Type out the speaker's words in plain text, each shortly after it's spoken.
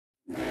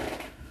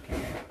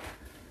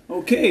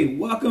Okay,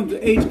 welcome to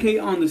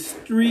HK on the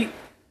Street,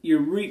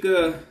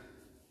 Eureka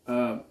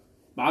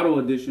bottle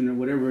edition, or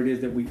whatever it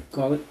is that we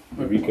call it.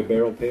 Eureka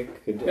Barrel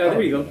Pick. Yeah,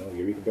 there you go.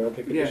 Eureka Barrel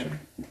Pick edition.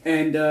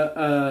 And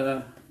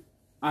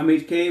I'm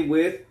HK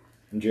with...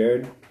 I'm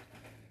Jared.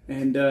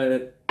 And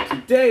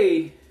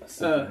today... A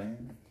simple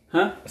man.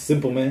 Huh? A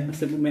simple man. A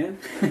simple man.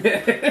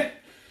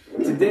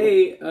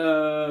 Today,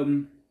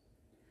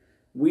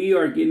 we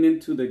are getting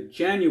into the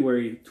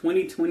January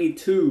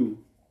 2022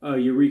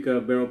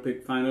 Eureka Barrel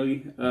Pick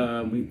finally.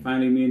 Me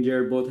and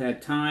Jared both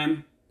had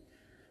time.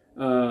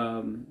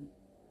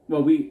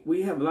 Well,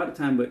 we have a lot of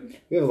time, but...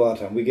 We have a lot of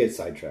time. We get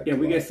sidetracked. Yeah,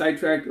 we get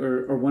sidetracked,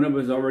 or one of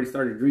us already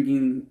started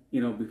drinking,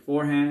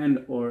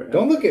 beforehand, or...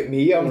 Don't look at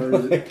me. I'm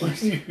like...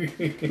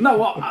 No,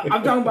 well,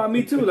 I'm talking about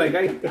me too. Like,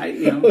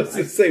 I was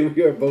to say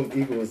we are both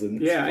equals in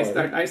this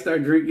part. I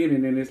start drinking,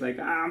 and then it's like,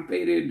 I'm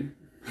faded.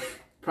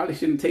 Probably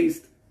shouldn't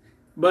taste.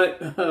 But,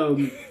 I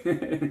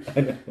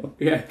know.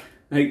 Yeah.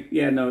 Like,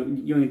 yeah, no,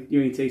 you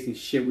ain't tasting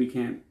shit.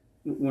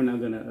 We're not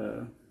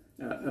gonna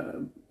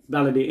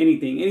validate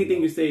anything.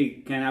 Anything you say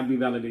cannot be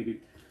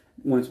validated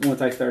once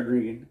I start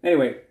drinking.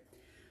 Anyway,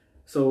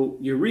 so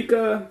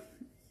Eureka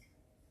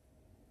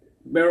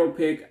Barrel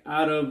Pick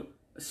out of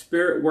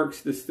Spirit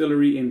Works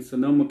Distillery in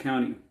Sonoma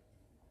County.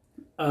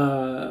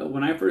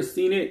 When I first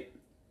seen it,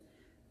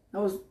 I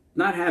was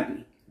not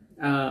happy.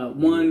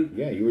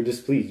 Yeah, you were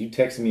displeased. You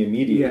texted me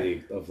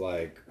immediately of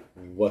like,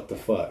 what the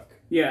fuck?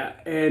 Yeah,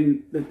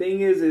 and the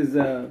thing is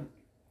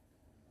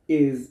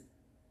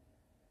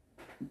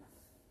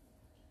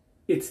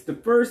it's the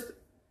first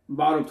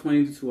bottle of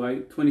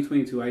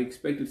 2022. I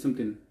expected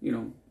something,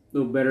 a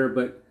little better,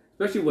 but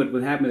especially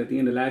what happened at the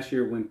end of last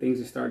year when things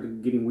just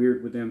started getting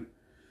weird with them.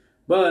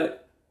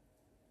 But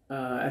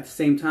at the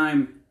same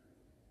time,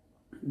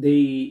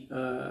 they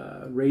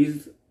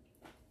raised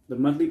the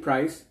monthly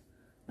price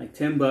like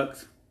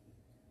 $10,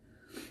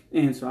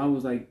 and so I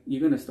was like,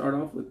 "You're gonna start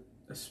off with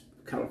a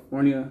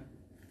California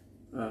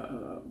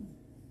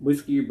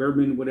whiskey,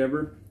 bourbon,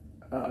 whatever,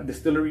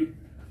 distillery,"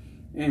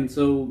 and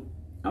so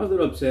I was a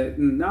little upset.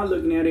 And now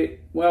looking at it,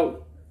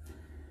 well,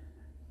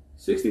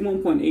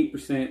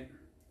 61.8%,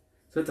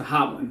 so that's a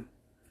hot one.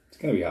 It's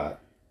gonna be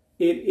hot.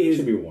 It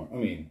should be warm. I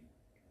mean,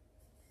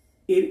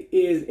 it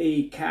is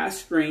a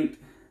cask strength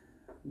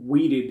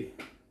wheated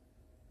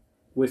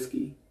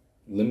whiskey.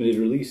 Limited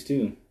release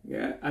too.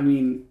 Yeah, I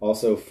mean,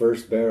 also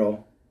first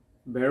barrel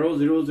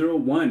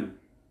 001.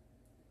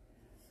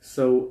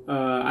 So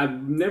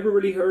I've never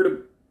really heard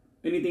of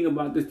anything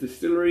about this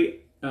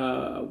distillery.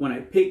 When I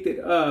picked it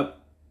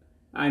up,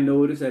 I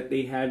noticed that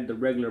they had the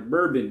regular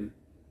bourbon,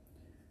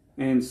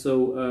 and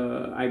so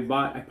I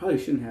probably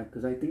shouldn't have,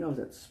 because I think I was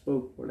at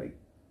Spoke for like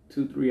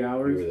 2-3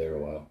 hours. You were there a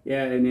while.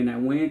 Yeah, and then I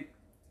went,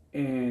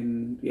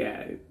 and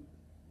yeah.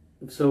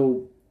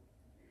 So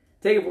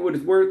take it for what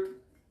it's worth.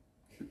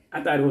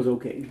 I thought it was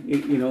okay.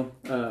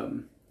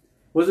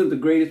 Wasn't the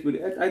greatest, but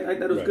I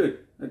thought it was good.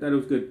 I thought it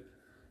was good.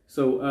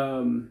 So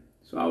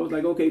so I was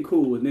like, okay,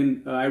 cool. And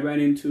then I ran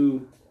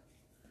into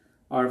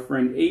our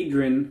friend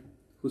Adrian,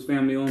 whose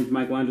family owns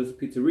Michelangelo's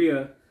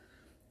Pizzeria,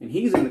 and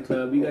he's in the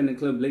club. He got in the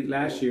club late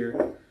last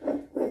year,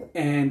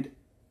 and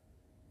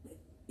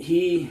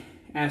he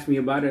asked me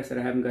about it. I said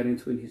I haven't got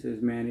into it. And he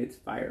says, "Man, it's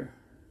fire."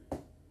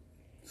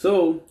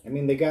 So I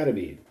mean, they gotta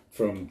be,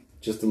 from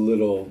just a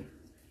little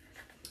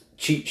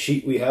cheat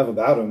sheet we have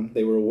about them.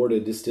 They were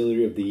awarded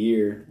Distillery of the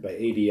Year by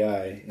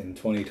ADI in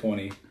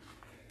 2020,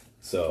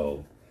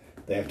 so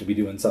they have to be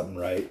doing something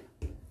right.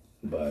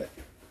 But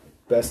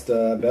best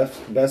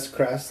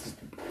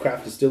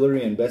craft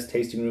distillery and best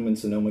tasting room in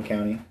Sonoma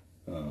County.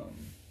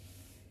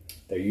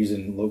 They're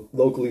using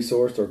locally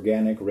sourced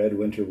organic red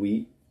winter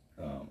wheat.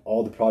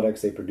 All the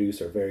products they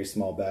produce are very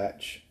small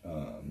batch.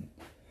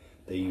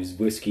 They use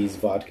whiskeys,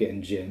 vodka,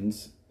 and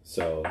gins.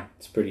 So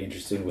it's pretty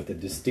interesting with a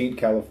distinct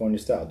California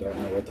style. Don't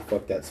know what the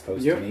fuck that's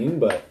supposed to mean,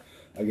 but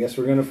I guess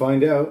we're gonna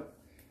find out.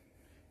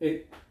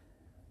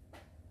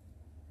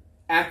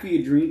 After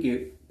you drink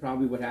it,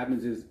 probably what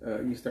happens is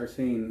you start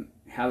saying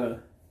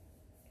 "hella"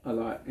 a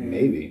lot, and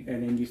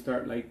then you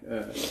start like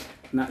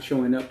not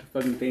showing up to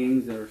fucking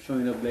things, or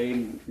showing up late,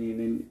 and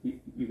then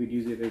you could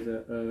use it as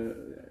a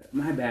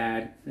my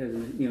bad, as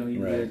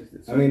right.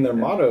 I mean, their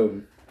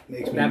motto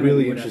makes me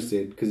really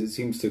interested, because it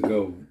seems to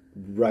go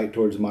right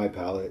towards my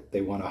palate.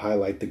 They want to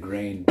highlight the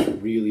grain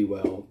really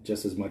well,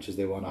 just as much as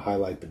they want to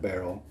highlight the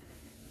barrel.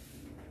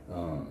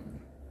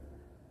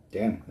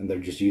 Damn, and they're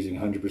just using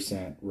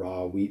 100%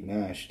 raw wheat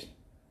mashed.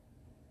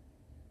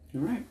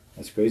 All right.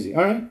 That's crazy.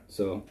 All right,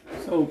 so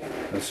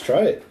let's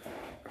try it.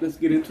 Let's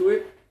get into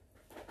it.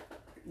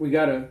 We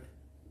got a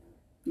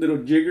little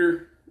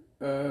jigger,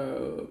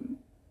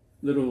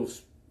 little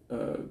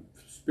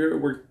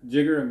Spirit Works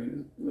jigger. I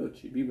mean, it's a little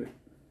cheapy, but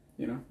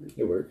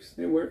it works.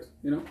 It works,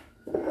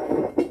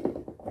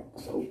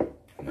 So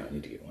I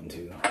need to get one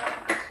too.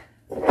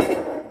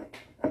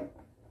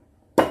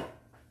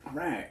 All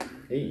right.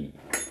 Hey.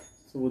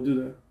 So we'll do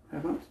the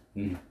half ounce.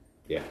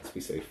 Yeah, let's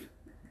be safe.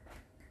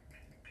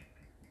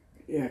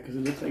 Yeah, because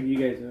it looks like you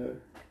guys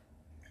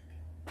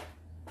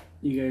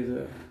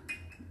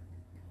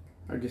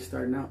are just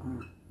starting out,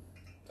 huh?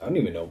 I don't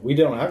even know. We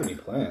don't have any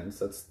plans.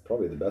 That's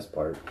probably the best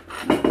part.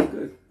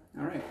 Good.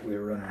 All right. We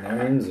were running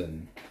errands,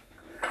 and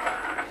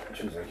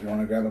she was like, "You want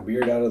to grab a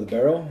beard out of the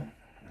barrel?"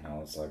 And I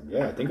was like,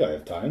 "Yeah, I think I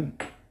have time."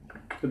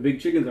 The big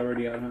chicken's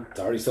already out, huh? It's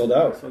already sold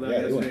out. Sold out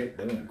Yeah, yesterday.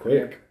 they went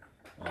quick.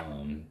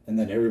 And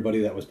then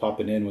everybody that was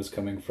popping in was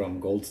coming from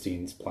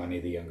Goldstein's Pliny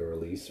the Younger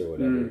release or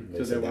whatever. They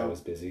so said they that were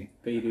was busy.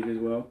 Faded as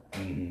well.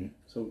 Mm-hmm.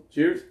 So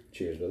cheers.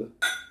 Cheers, brother.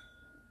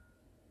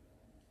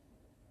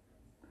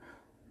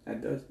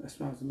 That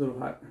smells a little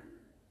hot.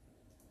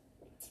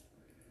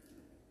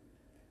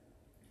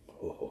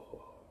 Oh.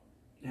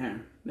 Yeah,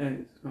 that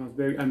smells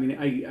very. I mean,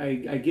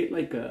 I get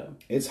like a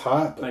It's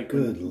hot, but like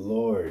good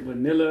lord.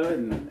 vanilla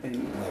and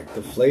Like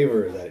the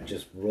flavor that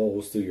just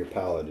rolls through your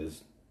palate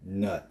is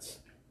nuts.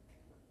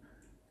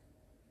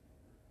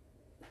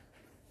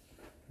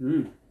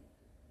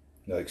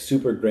 Like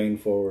super grain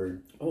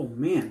forward. Oh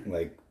man.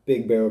 Like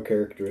big barrel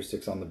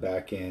characteristics on the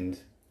back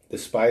end. The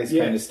spice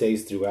kind of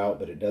stays throughout,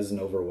 but it doesn't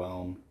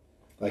overwhelm.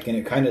 Like, and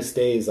it kind of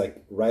stays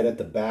like right at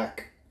the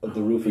back of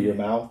the roof of your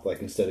mouth,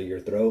 like instead of your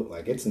throat.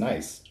 Like, it's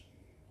nice.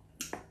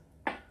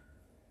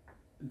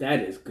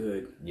 That is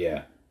good.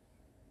 Yeah.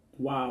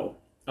 Wow.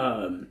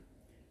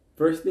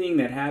 First thing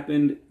that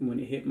happened when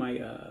it hit my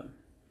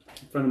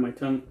front of my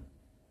tongue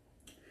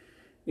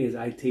is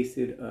I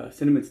tasted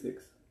cinnamon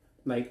sticks.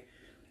 Like,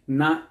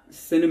 not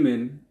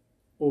cinnamon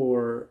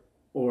or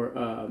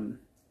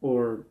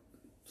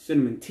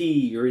cinnamon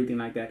tea or anything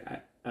like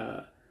that.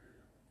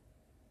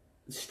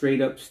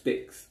 Straight up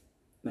sticks.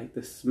 Like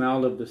the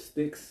smell of the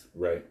sticks.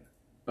 Right.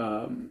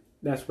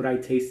 That's what I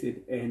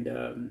tasted.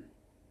 And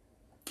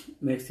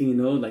next thing you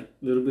know, like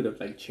a little bit of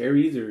like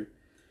cherries or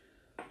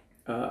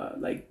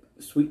like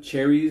sweet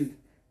cherries.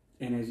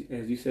 And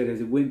as you said, as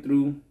it went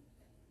through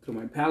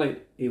my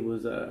palate, it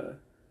was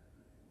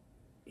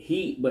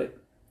heat, but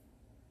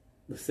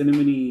the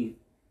cinnamony,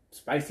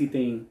 spicy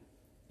thing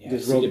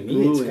just rolled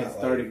through and it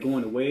started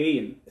going away.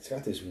 And it's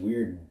got this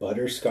weird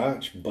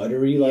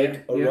buttery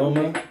like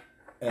aroma. Yeah.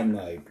 And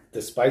like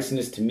the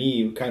spiciness to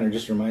me kind of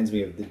just reminds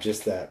me of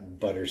just that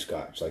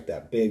butterscotch, like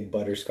that big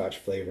butterscotch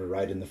flavor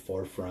right in the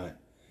forefront.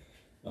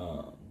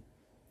 And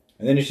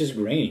then it's just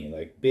grainy,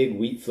 like big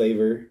wheat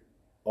flavor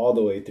all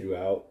the way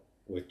throughout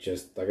with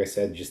just, like I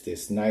said, just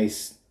this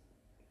nice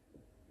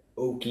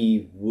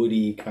oaky,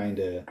 woody kind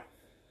of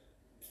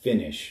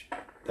finish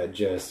that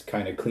just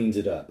kind of cleans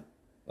it up.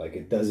 Like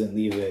it doesn't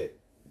leave it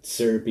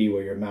syrupy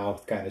where your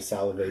mouth kind of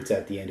salivates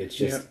at the end. It's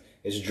just,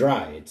 it's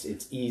dry.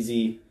 It's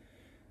easy.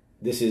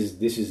 This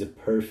is a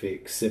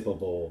perfect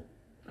sippable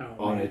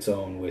on its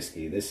own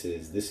whiskey. This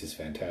is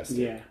fantastic.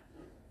 Yeah.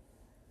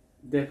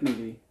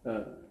 Definitely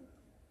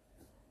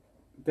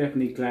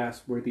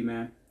glass worthy,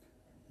 man.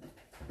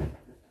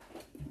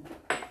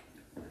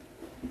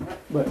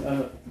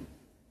 But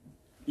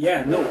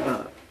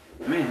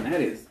man, that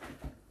is.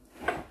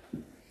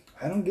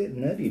 I don't get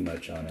nutty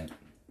much on it.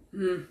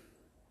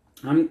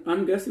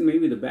 I'm guessing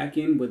maybe the back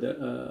end with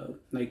the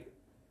like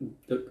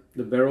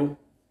the barrel.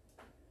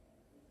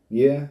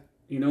 Yeah.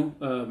 You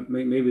know,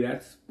 maybe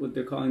that's what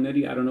they're calling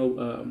nutty. I don't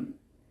know.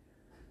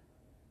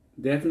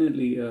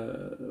 Definitely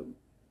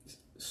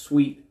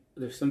sweet.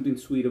 There's something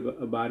sweet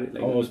about it,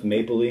 like almost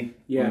mapley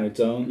on its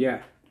own.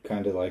 Yeah,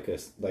 kind of like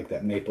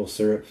that maple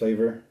syrup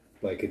flavor.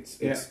 Like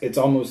it's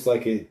almost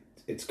like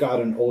it's got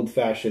an old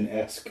fashioned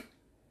esque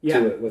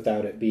to it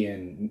without it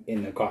being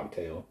in a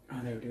cocktail.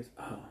 Oh, there it is.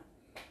 Oh,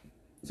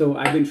 so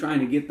I've been trying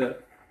to get the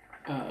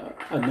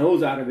a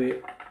nose out of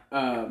it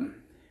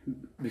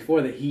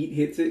before the heat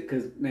hits it,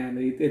 because man,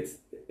 it's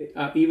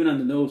even on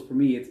the nose for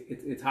me,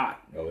 it's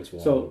hot. Oh, it's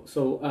warm.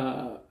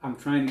 So I'm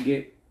trying to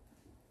get.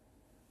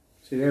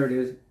 See, there it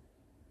is.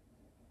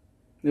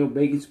 Little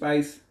baking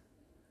spice.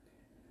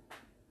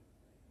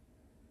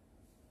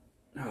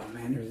 Oh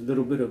man, there's a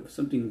little bit of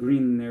something green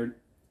in there.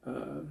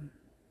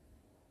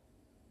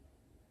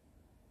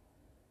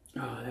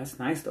 Oh, that's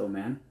nice though,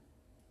 man.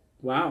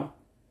 Wow.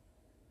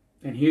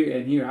 And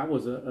here I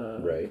was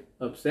right.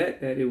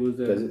 upset that it was.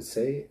 Does it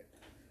say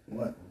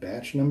what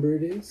batch number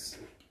it is?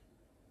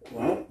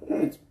 Well,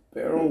 it's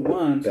barrel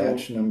 1.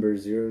 Batch number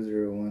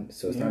 001.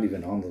 So it's not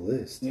even on the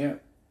list. Yeah.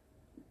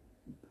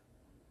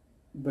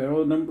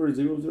 Barrel number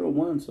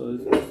 001. So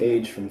it's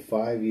age from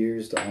 5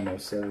 years to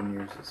almost 7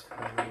 years is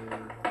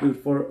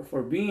dude,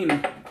 for being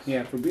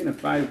a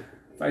 5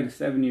 to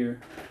 7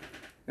 year,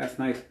 that's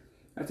nice.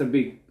 That's a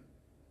big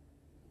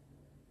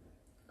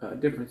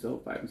difference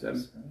though, 5 and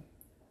 7.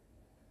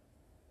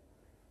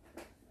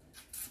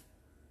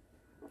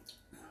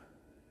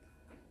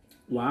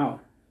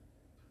 Wow.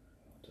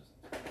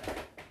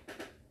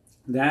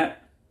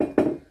 That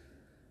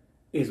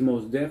is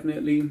most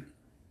definitely.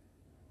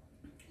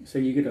 So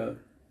you get a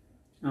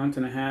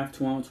 1.5 ounce,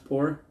 2 ounce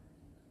pour.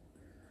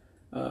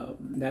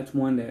 That's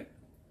one that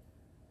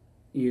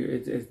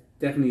it's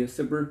definitely a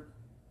sipper.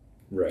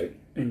 Right.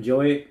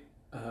 Enjoy it.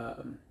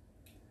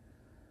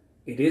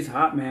 It is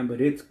hot, man, but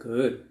it's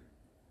good.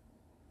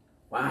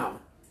 Wow.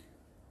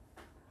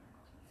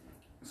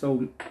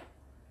 So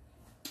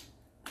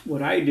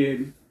what I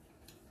did,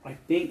 I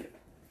think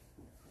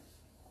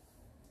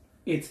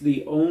it's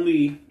the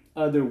only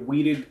other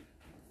weeded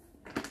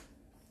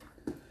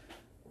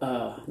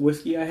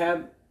whiskey I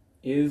have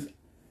is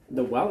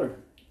the Weller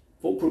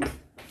Foolproof.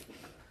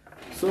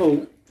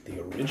 So the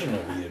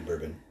original weeded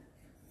bourbon.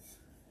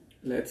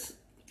 Let's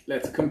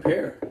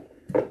compare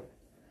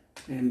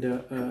and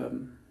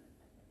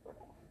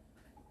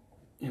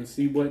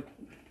see what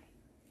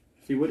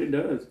it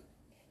does.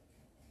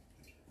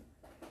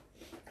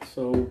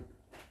 So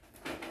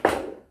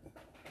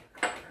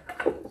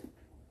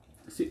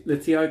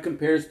let's see how it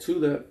compares to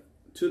the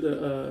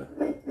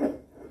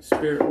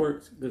Spirit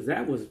Works, because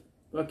that was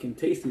fucking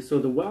tasty. So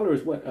the Weller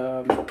is what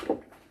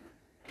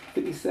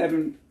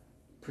 57%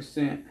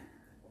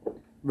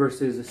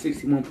 versus a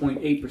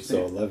 61.8%.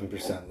 So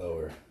 11%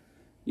 lower.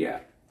 Yeah.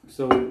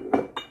 So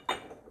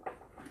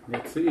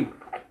let's see.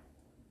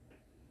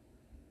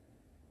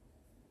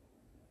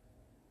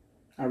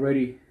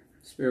 Already,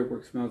 Spirit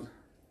Works smells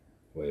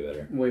way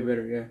better. Way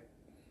better, yeah.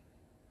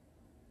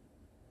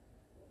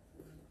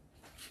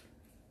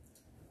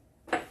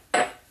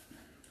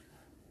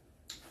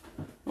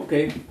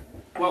 Okay,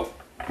 well,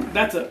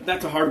 that's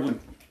a hard one.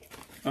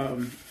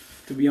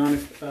 To be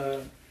honest,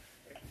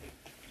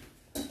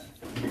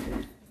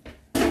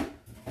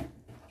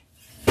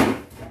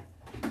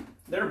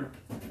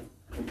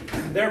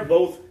 they're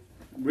both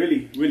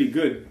really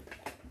good.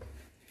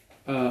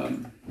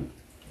 Don't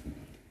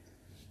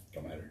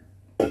matter.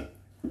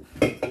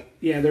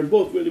 Yeah, they're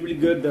both really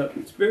good. The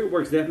Spirit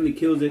Works definitely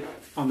kills it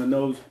on the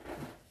nose.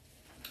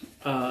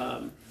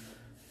 The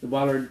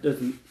Weller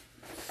doesn't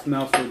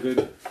smell so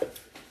good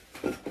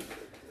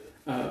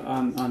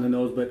on the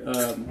nose, but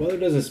Weller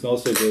doesn't smell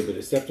so good, but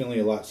it's definitely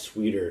a lot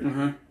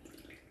sweeter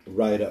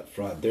right up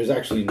front. There's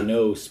actually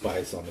no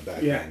spice on the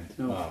back end.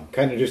 No.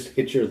 Kind of just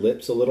hits your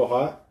lips a little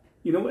hot.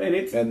 You know,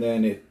 and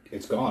then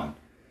it's gone.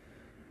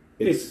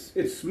 It's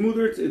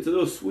smoother. It's a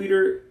little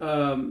sweeter.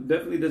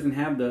 Definitely doesn't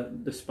have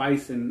the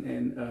spice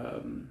and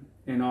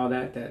all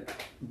that.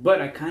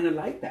 But I kind of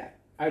like that.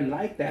 I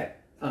like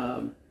that.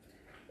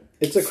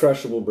 It's a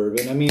crushable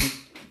bourbon. I mean,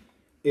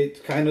 it's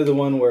kind of the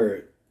one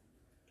where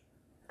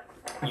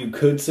you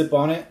could sip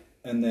on it,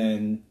 and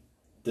then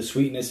the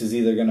sweetness is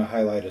either going to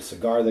highlight a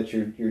cigar that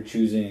you're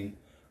choosing,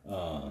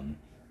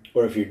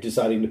 or if you're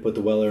deciding to put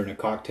the Weller in a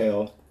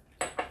cocktail,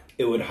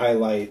 it would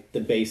highlight the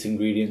base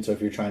ingredient. So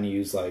if you're trying to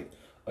use like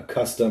a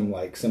custom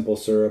like simple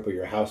syrup or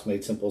your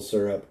house-made simple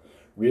syrup,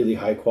 really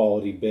high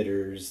quality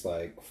bitters,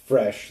 like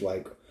fresh,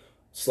 like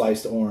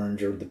sliced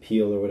orange or the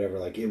peel or whatever,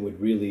 like it would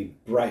really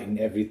brighten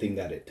everything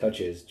that it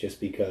touches just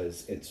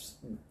because it's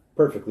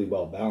perfectly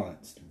well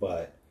balanced.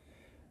 But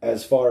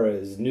as far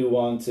as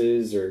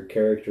nuances or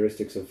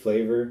characteristics of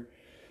flavor,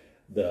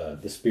 the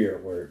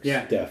Spirit Works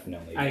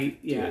definitely. I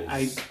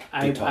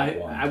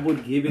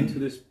would give it to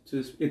this.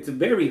 It's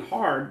very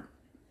hard,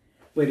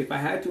 but if I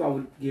had to, I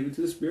would give it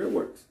to the Spirit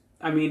Works.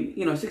 I mean,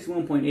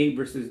 61.8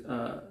 versus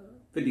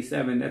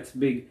 57. That's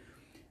big,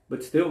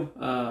 but still,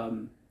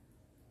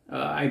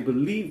 I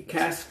believe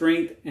cast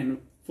strength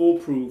and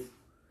foolproof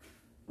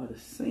are the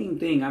same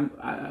thing.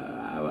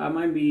 I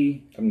might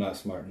be. I'm not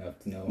smart enough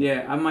to know.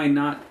 Yeah, I might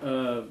not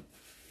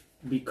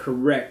be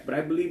correct, but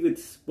I believe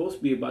it's supposed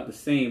to be about the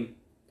same.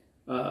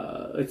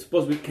 It's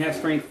supposed to be cast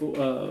strength,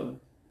 or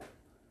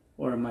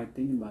am I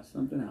thinking about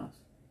something else?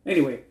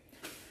 Anyway,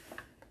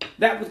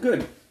 that was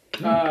good.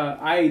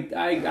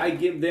 I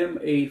give them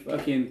a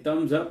fucking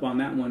thumbs up on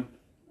that one.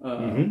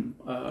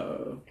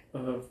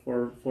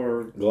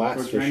 For glass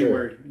for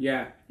January. For sure.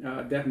 Yeah,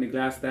 definitely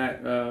glass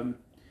that.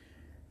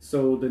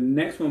 So the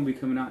next one will be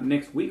coming out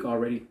next week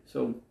already.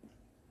 So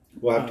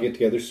we'll have to get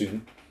together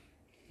soon.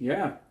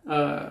 Yeah.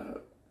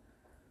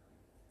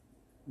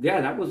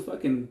 That was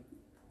fucking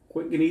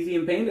quick and easy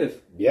and painless.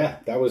 Yeah,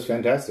 that was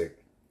fantastic.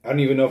 I don't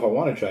even know if I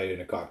want to try it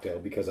in a cocktail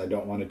because I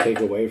don't want to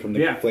take away from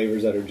the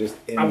flavors that are just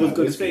in I was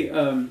going to say,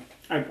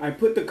 I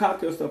put the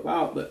cocktail stuff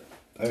out, but...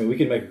 I mean, we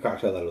can make a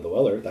cocktail out of the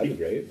Weller. That'd be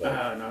great. But...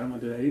 no, I don't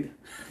want to do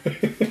that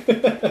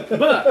either.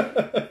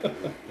 But,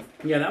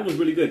 yeah, that was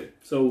really good.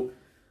 So,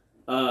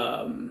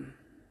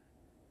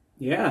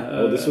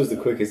 this was the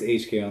quickest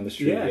HK on the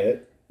street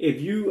yet.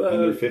 If you...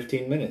 under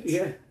 15 minutes.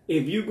 Yeah.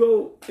 If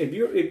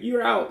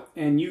you're out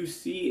and you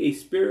see a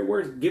Spirit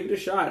Works, give it a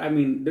shot. I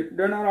mean,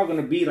 they're not all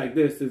going to be like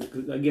this.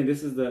 Again,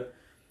 this is the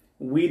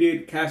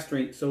weeded cast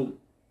strength. So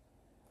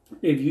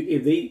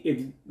if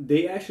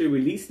they actually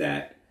release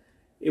that,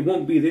 it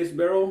won't be this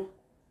barrel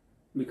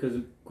because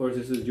of course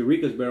this is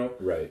Eureka's barrel.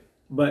 Right.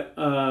 But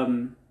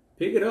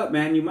pick it up,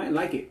 man. You might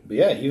like it. But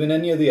yeah, even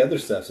any of the other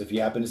stuffs. If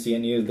you happen to see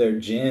any of their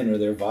gin or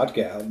their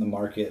vodka out in the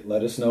market,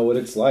 let us know what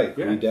it's like.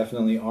 Yeah. We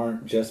definitely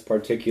aren't just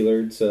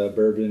particular to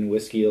bourbon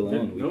whiskey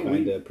alone. We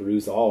kind of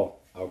peruse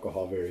all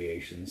alcohol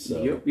variations.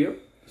 So. Yep.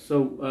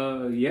 So,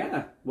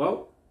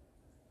 well,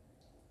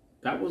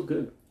 that was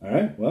good. All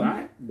right.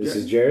 Well, this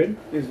is Jared.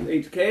 This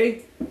is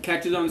HK.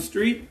 Catch us on the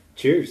street.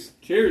 Cheers.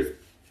 Cheers.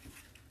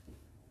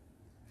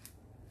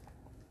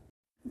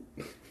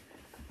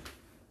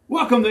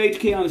 Welcome to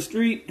HK on the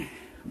Street.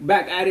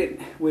 Back at it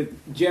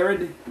with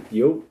Jared.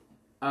 Yo.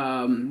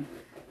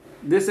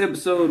 This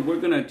episode,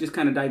 we're going to just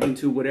kind of dive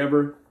into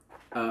whatever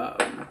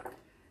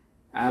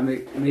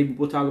Maybe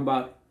we'll talk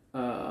about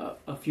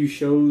a few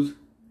shows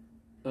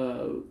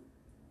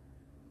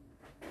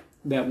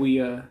that we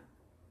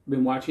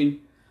been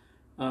watching.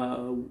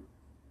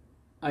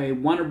 I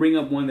want to bring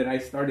up one that I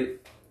started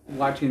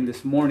watching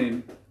this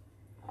morning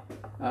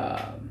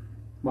while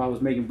I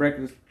was making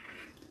breakfast.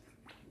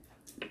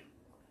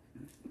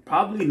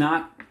 Probably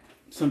not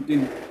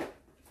something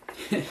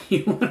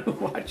you want to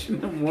watch in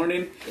the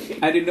morning.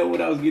 I didn't know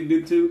what I was getting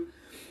into.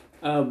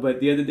 But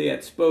the other day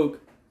at Spoke,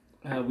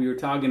 we were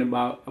talking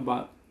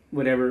about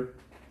whatever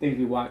things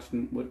we watched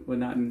and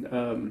whatnot.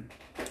 And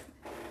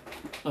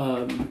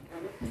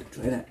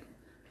try that.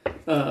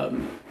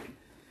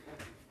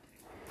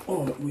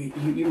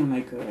 You don't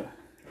like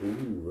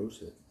Ooh,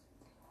 roasted.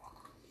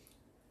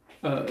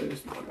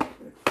 Here's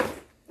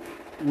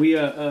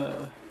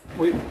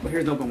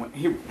the open one.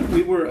 Here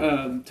we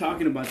were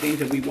talking about things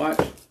that we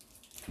watched.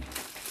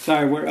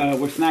 Sorry, we're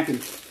snacking.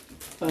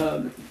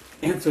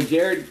 And so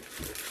Jared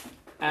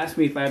asked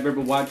me if I've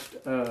ever watched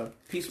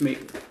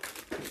Peacemaker.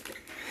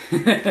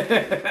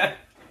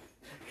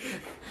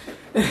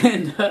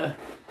 And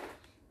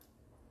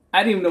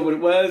I didn't even know what it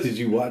was. Did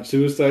you watch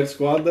Suicide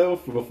Squad though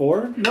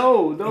before?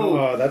 No.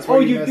 Oh, that's why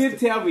you did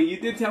tell me. You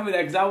did tell me that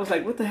because I was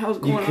like, "What the hell's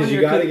going on here?"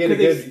 You gotta get a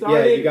good,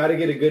 you gotta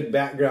get a good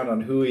background on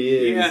who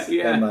he is,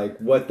 and like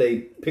what they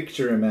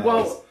picture him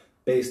as,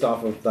 based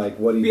off of like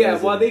what he does. Yeah,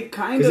 well, they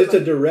kind of because it's a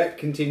direct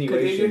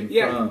continuation.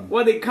 From...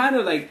 well, they kind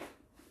of like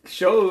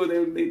show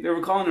they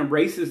were calling him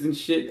racist and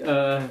shit,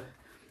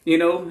 you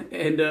know,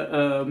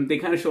 and they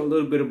kind of show a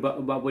little bit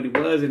about what he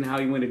was and how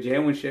he went to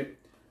jail and shit.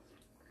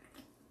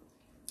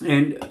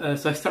 And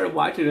so I started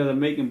watching it. I'm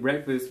making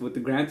breakfast with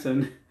the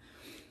grandson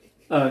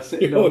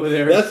sitting over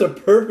there. That's a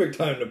perfect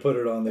time to put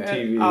it on the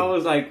TV. I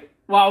was like,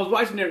 well, I was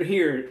watching it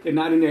here and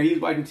not in there. He's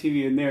watching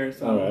TV in there.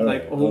 So I was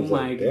like, oh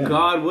my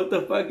God, what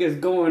the fuck is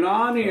going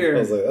on here? I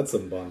was like, that's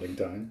some bonding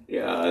time.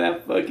 Yeah,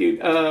 that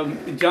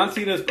fucking John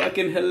Cena's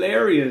fucking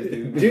hilarious,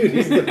 dude. Dude,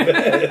 he's the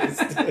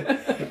best.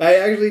 I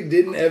actually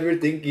didn't ever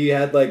think he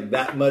had like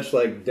that much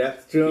like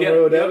depth to him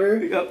or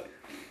whatever. Yep.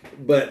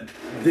 But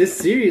this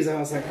series, I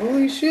was like,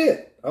 holy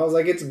shit. I was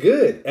like, it's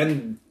good.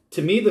 And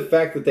to me, the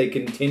fact that they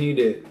continued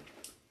it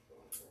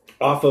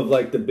off of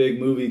like the big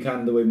movie,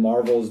 kind of the way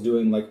Marvel's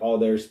doing like all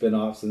their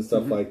spin-offs and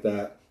stuff like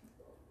that.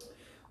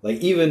 Like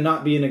even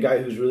not being a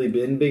guy who's really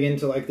been big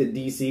into like the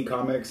DC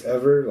comics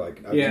ever.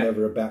 Like I've been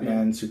never a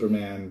Batman,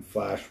 Superman,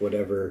 Flash,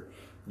 whatever,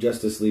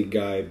 Justice League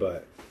guy.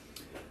 But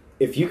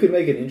if you could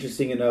make an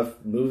interesting enough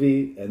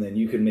movie and then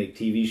you can make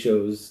TV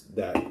shows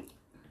that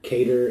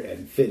cater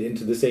and fit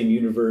into the same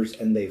universe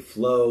and they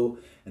flow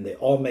and they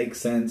all make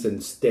sense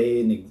and stay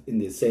in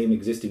the same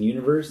existing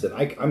universe, then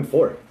I'm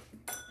for it.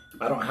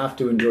 I don't have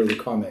to enjoy the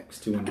comics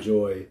to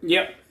enjoy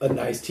a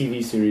nice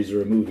TV series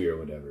or a movie or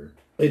whatever.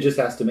 It just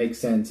has to make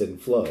sense and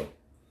flow.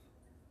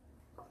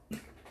 What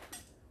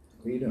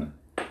are you doing?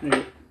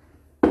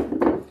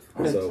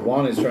 So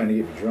Juan is trying to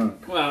get me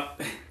drunk. Well,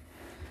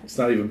 it's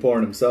not even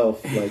pouring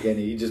himself like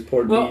any. He just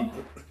poured me.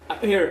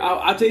 Here,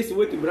 I'll taste it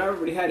with you, but I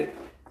already had it.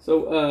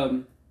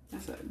 So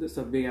that's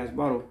a big ass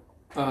bottle.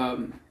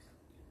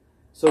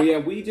 So yeah,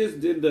 we just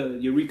did the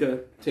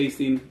Eureka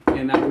tasting,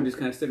 and now we're just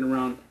kind of sitting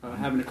around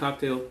having a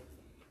cocktail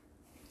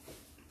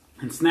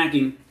and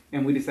snacking,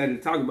 and we decided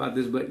to talk about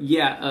this. But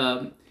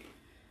yeah,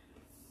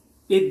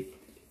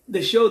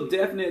 the show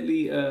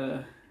definitely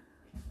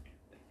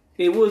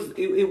it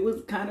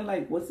was kind of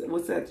like what's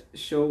that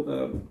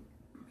show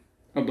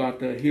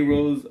about the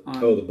heroes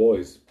on? Oh, The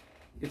Boys.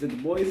 Is it The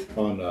Boys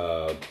on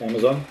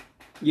Amazon?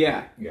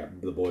 Yeah,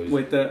 The Boys.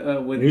 With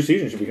the new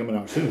season should be coming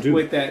out soon too.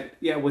 With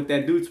that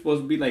dude's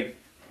supposed to be like.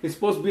 It's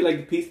supposed to be like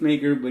the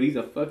Peacemaker, but he's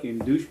a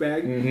fucking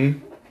douchebag. Mm-hmm.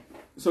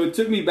 So it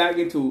took me back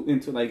into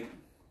like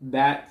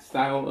that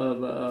style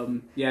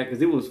of because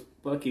it was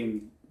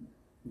fucking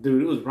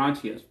dude. It was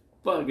raunchy as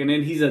fuck, and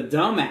then he's a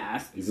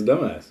dumbass.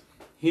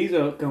 He's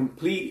a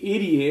complete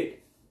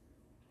idiot,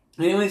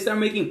 and then they start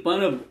making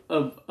fun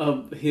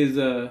of his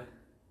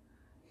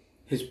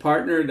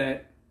partner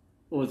that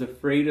was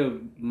afraid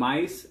of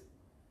mice.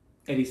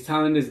 And he's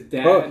telling his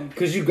dad. Oh,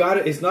 because you got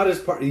it. It's not his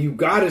part. You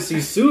got to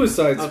see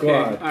Suicide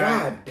Squad.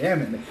 God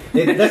damn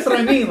it. That's what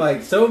I mean.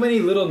 Like, so many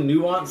little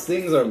nuanced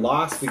things are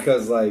lost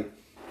because, like,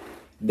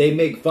 they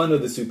make fun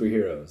of the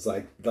superheroes.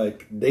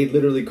 Like they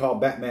literally call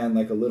Batman,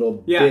 like, a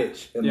little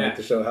bitch in, like,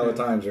 the show hella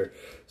times. Or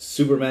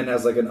Superman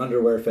has, like, an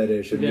underwear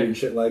fetish and weird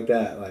shit like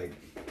that. Like,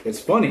 it's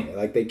funny.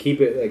 Like, they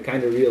keep it, like,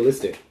 kind of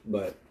realistic.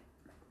 But,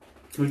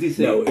 what's he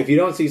say? No, if you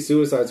don't see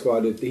Suicide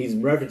Squad, he's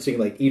referencing,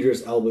 like,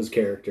 Idris Elba's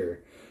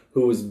character,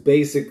 who was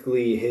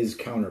basically his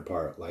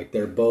counterpart. Like,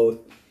 they're both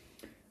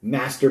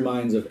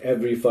masterminds of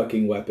every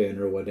fucking weapon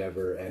or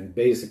whatever. And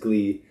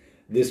basically,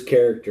 this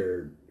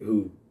character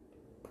who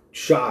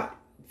shot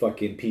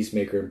fucking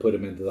Peacemaker and put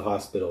him into the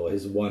hospital,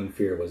 his one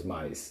fear was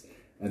mice.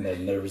 And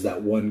then there was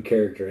that one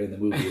character in the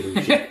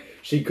movie who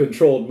she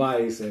controlled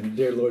mice. And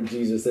dear Lord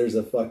Jesus, there's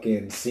a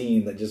fucking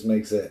scene that just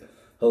makes it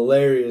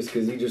hilarious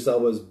because Idris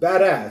Elba was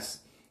badass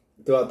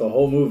throughout the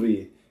whole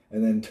movie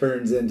and then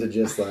turns into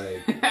just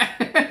like...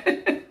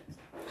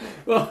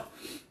 Well,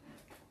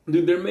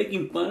 dude, they're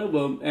making fun of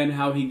him and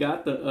how he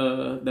got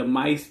the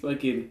mice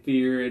fucking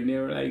fear, and they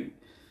were like,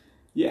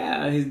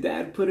 yeah, his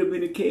dad put him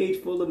in a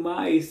cage full of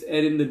mice,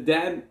 and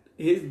then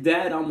his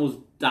dad almost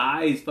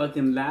dies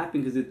fucking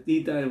laughing because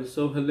he thought it was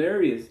so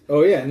hilarious.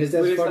 Oh yeah, and his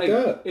dad's fucked like,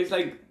 up. It's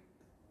like,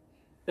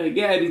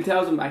 yeah, and he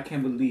tells him, I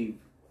can't believe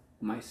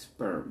my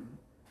sperm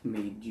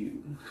made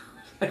you.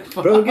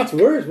 Bro, it gets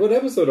worse. What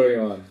episode are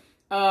you on?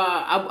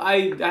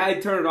 I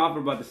turned it off for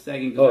about the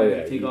second. Oh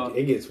yeah,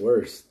 it gets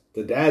worse.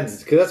 The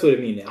dad's, because that's what I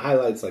mean. It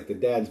highlights like the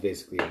dad's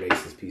basically a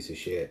racist piece of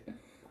shit.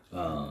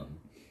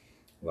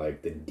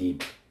 Like the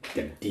deep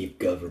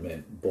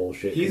government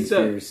bullshit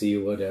conspiracy,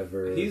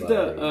 whatever. He was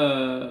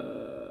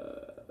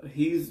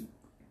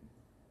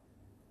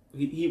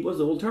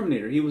the old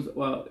Terminator. He was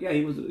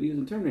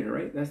in Terminator,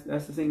 right?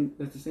 That's the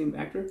same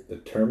actor. The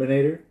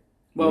Terminator.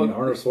 Well,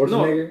 Arnold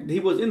Schwarzenegger. No, he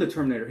was in the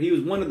Terminator. He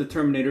was one of the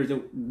Terminators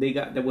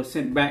that was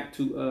sent back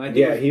to.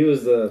 He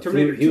was the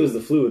Terminator. He was the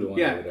fluid one,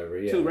 or whatever.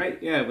 Yeah, 2,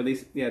 right? Yeah, but they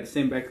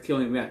sent back to kill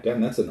him. Yeah.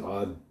 Damn, that's an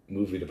odd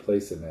movie to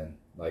place him in.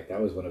 Like that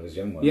was one of his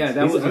young ones. Yeah,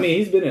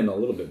 he's been in a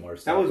little bit more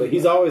stuff, but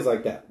he's always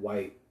like that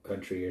white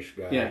country-ish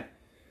guy. Yeah,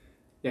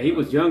 yeah, he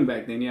was young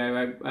back then.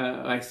 Yeah,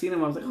 I seen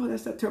him. I was like, oh,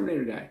 that's that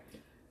Terminator guy.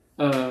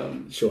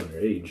 Showing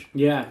your age.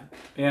 Yeah,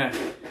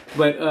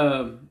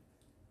 but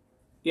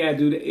yeah,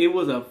 dude, it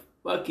was a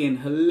fucking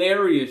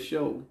hilarious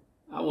show.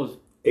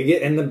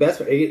 And the best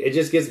part, it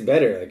just gets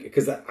better, like,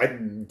 because I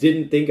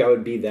didn't think I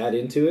would be that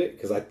into it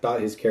because I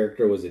thought his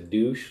character was a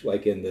douche,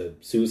 like in the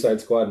Suicide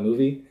Squad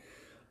movie.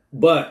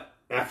 But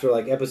after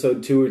like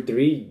episode 2 or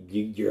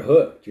 3, you're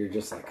hooked. You're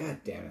just like, God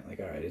damn it! Like,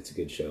 all right, it's a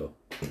good show.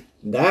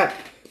 That,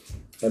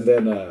 and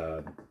then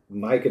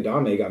Mike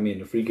Adame got me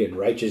into freaking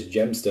Righteous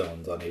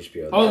Gemstones on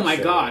HBO. Oh my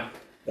god.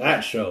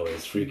 That show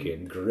is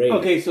freaking great.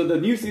 Okay, so the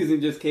new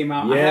season just came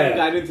out. Yeah. I haven't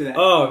got into that.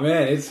 Oh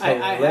man, it's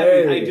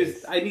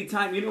hilarious. I need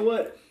time. You know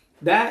what?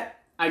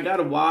 That I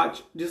gotta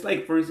watch. Just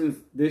like for instance,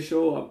 this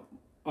show.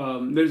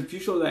 There's a few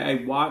shows that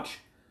I watch,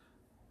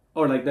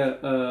 or like the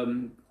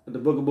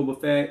Book of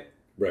Boba Fett,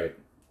 right?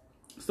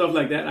 Stuff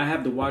like that. I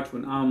have to watch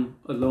when I'm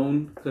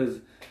alone because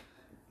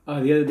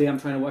the other day I'm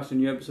trying to watch the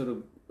new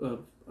episode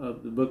of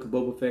the Book of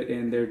Boba Fett,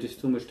 and there's just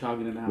too much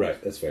talking in the house.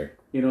 Right, that's fair.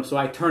 You know, so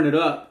I turn it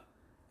up.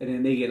 And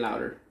then they get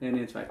louder. And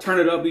then so I turn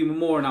it up even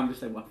more, and I'm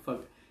just like, well,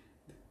 fuck.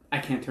 I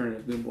can't turn it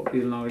up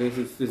even longer.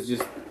 It's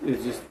just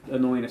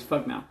annoying as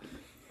fuck now.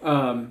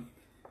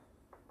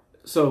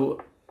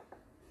 So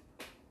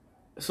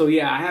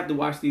yeah, I have to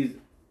watch these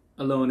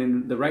alone.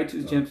 And the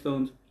Righteous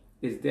Gemstones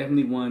is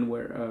definitely one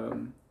where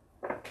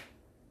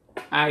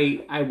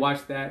I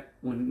watch that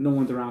when no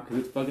one's around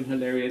because it's fucking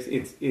hilarious.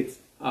 It's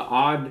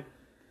odd,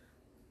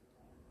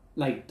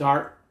 like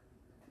dark.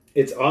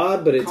 It's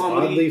odd, but it's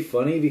comedy. Oddly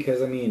funny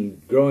because, I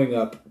mean, growing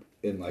up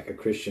in, like, a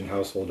Christian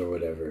household or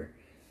whatever,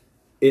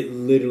 it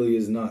literally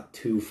is not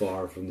too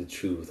far from the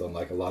truth on,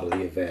 like, a lot of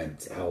the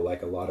events, how,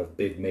 like, a lot of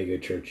big mega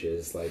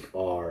churches, like,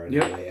 are and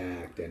how they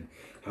act, and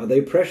how they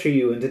pressure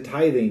you into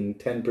tithing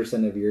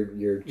 10% of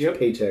your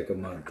paycheck a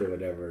month or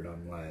whatever, and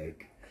I'm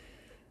like,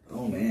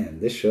 oh,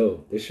 man, this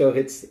show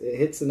hits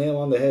the nail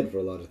on the head for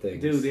a lot of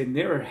things. Dude, and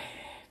they're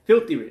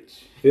filthy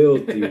rich.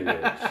 Filthy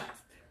rich.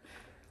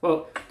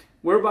 Well...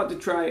 We're about to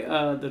try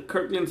the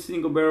Kirkland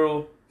Single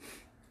Barrel,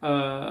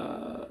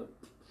 from,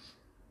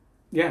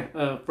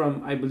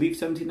 I believe,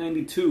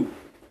 1792.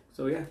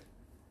 So, yeah.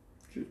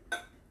 Shoot.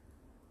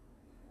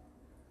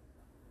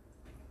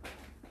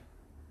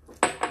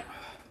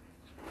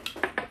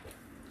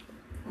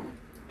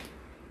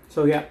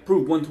 So, yeah,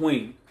 proof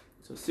 120.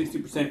 So,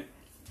 60%.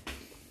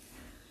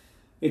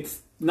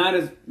 It's not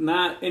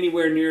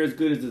anywhere near as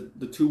good as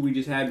the 2 we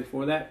just had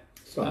before that.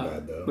 It's not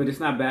bad, though. But it's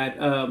not bad.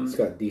 It's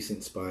got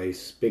decent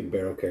spice, big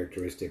barrel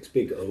characteristics,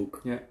 big oak.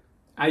 Yeah.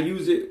 I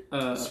use it...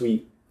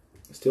 sweet.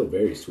 Still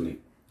very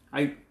sweet.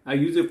 I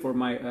use it for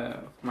my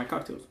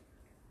cocktails.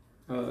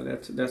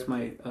 That's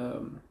my...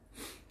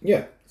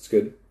 yeah, it's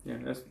good.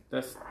 Yeah,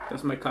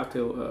 that's my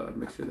cocktail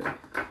mixture there.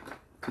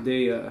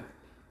 Today,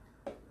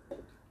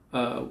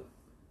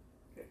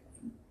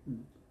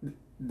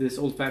 this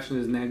old fashioned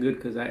isn't that good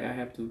because I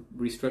have to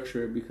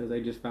restructure it because I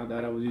just found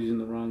out I was using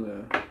the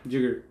wrong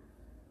jigger.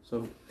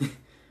 So,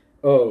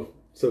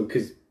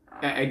 because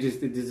it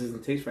just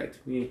doesn't taste right to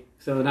me.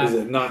 So is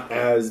it not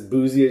as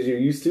boozy as you're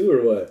used to,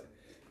 or what?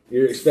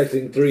 You're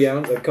expecting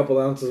a couple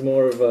ounces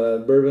more of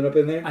bourbon up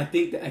in there? I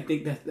think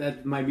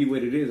that might be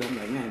what it is. I'm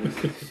like, man, this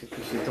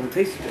shit don't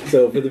taste good.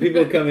 So for the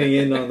people coming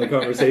in on the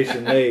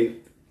conversation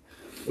late,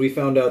 we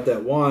found out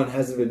that Juan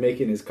hasn't been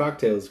making his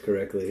cocktails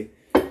correctly.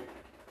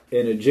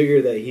 In a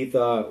jigger that he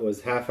thought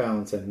was 1/2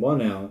 ounce and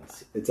 1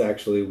 ounce, it's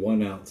actually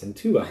 1 ounce and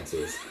 2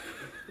 ounces.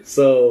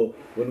 So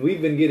when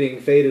we've been getting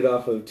faded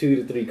off of 2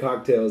 to 3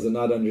 cocktails and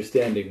not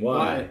understanding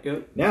why,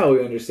 now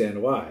we understand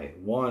why.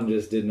 Juan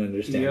just didn't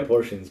understand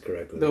portions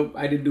correctly. Nope,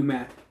 I didn't do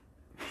math.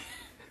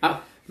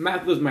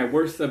 Math was my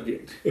worst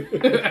subject.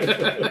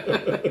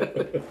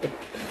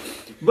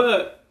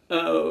 But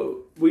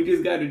we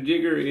just got a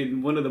jigger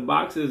in one of the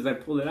boxes. I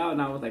pulled it out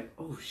and I was like,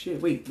 oh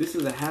shit, wait, this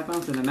is a 1/2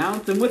 ounce and 1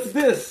 ounce? And what's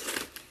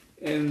this?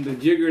 and the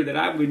jigger that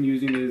I've been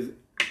using is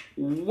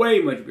way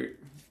much bigger.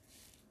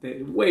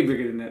 Way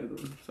bigger than that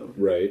one. So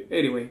right.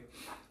 Anyway,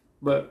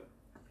 but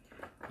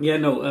yeah,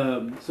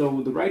 no.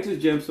 So the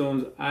Righteous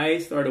Gemstones, I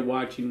started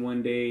watching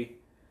one day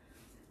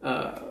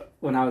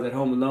when I was at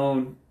home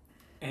alone,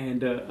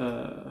 and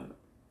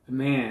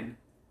man,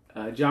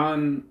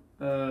 John.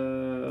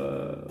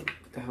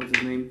 What the hell's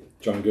his name?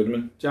 John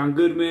Goodman. John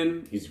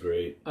Goodman. He's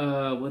great.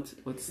 What's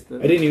the?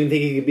 I didn't even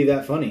think he could be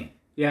that funny.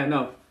 Yeah,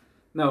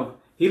 no.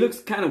 He looks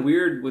kind of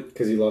weird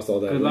because he lost all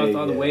that.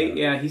 The weight.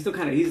 Yeah, he's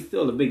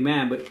still a big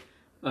man, but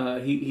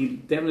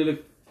he definitely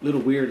looked a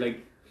little weird.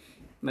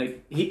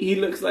 Like he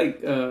looks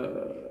like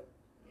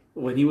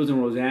when he was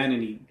in Roseanne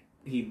and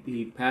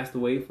he passed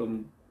away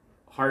from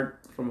heart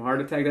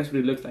attack. That's what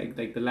he looks like.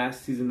 Like the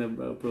last season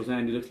of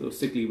Roseanne, he looks a little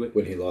sickly. But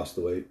when he lost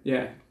the weight.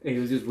 Yeah, and he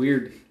was just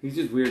weird. He's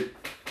just weird.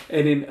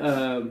 And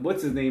then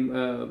what's his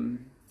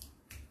name?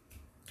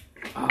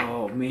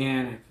 Oh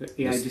man,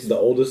 yeah, the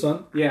oldest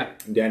son. Yeah,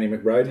 Danny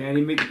McBride.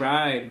 Danny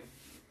McBride.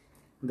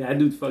 That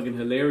dude's fucking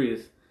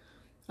hilarious.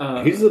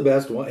 He's the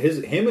best one.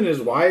 Him and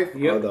his wife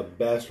are the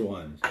best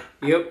ones.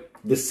 Yep.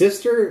 The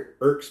sister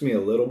irks me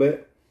a little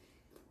bit.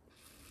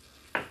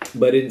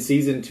 But in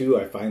season 2,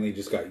 I finally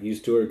just got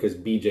used to her because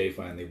BJ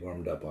finally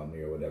warmed up on me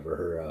or whatever.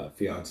 Her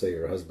fiance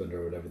or husband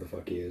or whatever the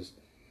fuck he is.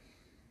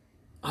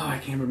 Oh, I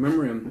can't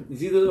remember him. Is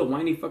he the little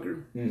whiny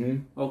fucker?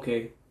 Mm-hmm.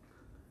 Okay.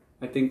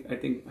 I think I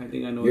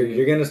know.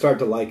 You're gonna start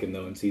to like him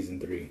though in season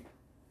 3.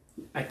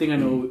 I think I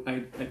know.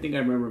 I think I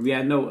remember him.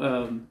 Yeah,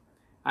 no.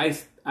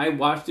 I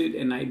watched it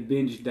and I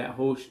binged that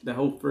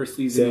whole first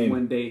season in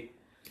one day.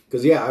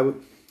 Because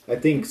I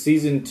think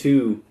season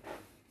 2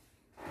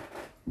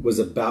 was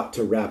about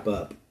to wrap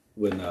up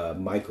when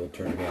Michael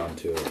turned me on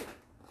to it,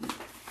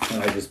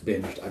 and I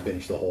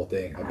binged the whole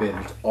thing. I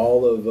binged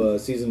all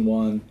of season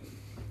 1,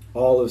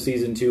 all of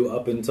season 2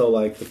 up until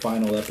like the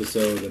final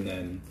episode, and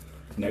then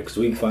next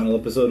week final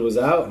episode was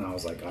out, and I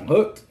was like, I'm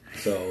hooked.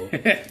 So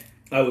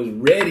I was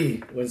ready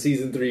when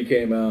season 3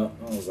 came out.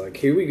 I was like,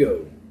 here we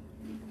go.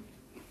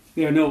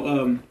 Yeah,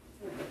 no,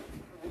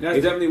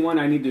 that's definitely one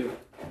I need to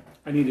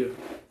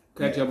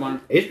catch up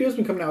on. HBO's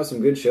been coming out with some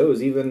good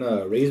shows. Even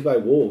Raised by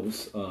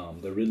Wolves,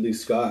 the Ridley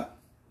Scott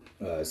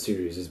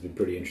series has been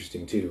pretty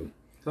interesting too.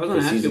 So I was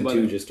gonna ask you about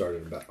season 2 it. just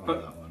started on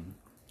that one.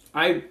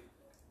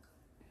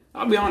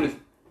 I'll be honest.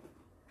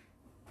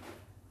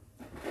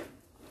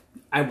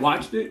 I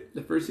watched it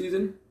the first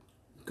season,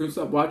 couldn't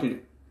stop watching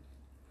it,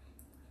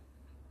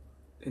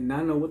 and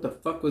not know what the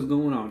fuck was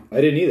going on. I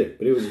didn't either,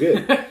 but it was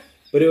good.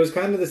 But it was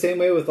kind of the same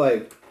way with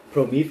like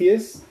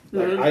Prometheus.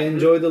 Like, I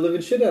enjoyed the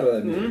living shit out of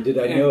that movie. Did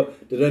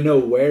I know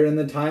where in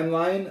the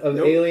timeline of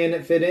Alien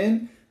it fit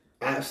in?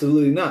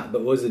 Absolutely not.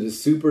 But was it a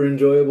super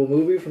enjoyable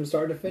movie from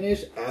start to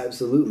finish?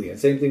 Absolutely. And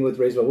same thing with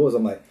Raised by Wolves.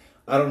 I'm like,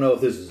 I don't know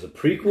if this is a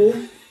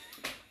prequel.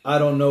 I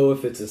don't know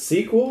if it's a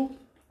sequel.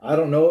 I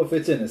don't know if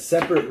it's in a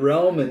separate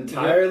realm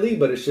entirely,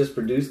 but it's just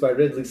produced by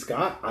Ridley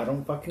Scott. I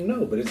don't fucking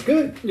know, but it's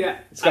good. Yeah.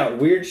 It's got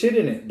weird shit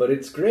in it, but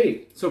it's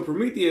great. So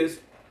Prometheus,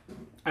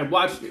 I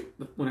watched it.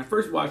 When I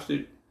first watched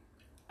it,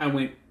 I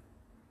went,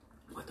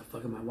 what the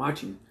fuck am I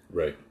watching?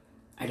 Right.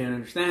 I didn't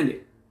understand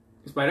it.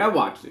 Despite I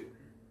watched it.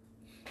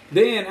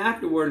 Then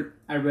afterward,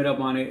 I read up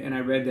on it, and I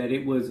read that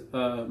it was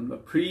a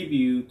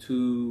preview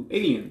to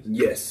Aliens.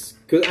 Yes.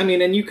 Because, I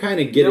mean, and you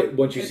kind of get it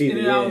once you see the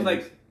end. And I was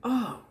like,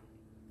 oh,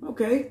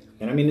 okay.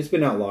 And I mean, it's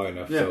been out long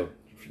enough, so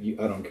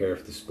I don't care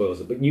if this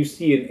spoils it. But you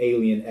see an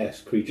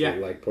alien-esque creature,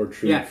 like,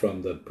 protrude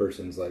from the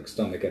person's, like,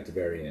 stomach at the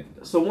very end.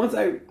 So once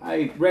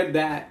I read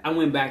that, I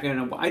went back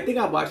and I think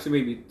I watched it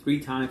maybe 3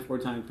 times, 4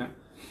 times.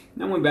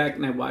 And I went back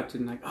and I watched it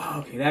and like, oh,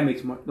 okay, that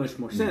makes much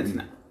more sense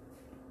now.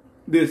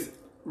 This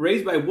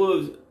Raised by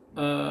Wolves,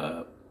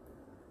 I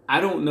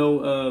don't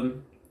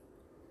know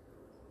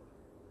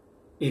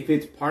if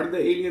it's part of the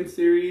Alien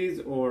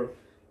series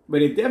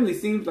but it definitely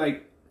seems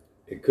like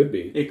it could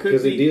be. It could be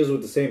because it deals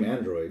with the same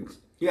androids.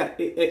 Yeah,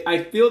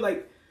 I feel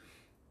like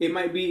it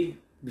might be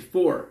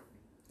before.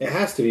 It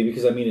has to be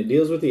because I mean it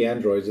deals with the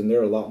androids and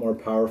they're a lot more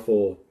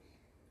powerful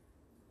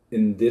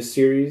in this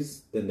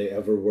series than they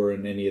ever were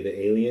in any of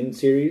the Alien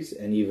series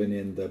and even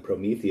in the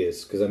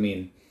Prometheus. Because I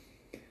mean,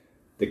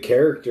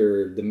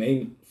 the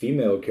main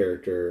female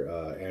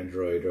character,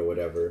 android or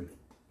whatever,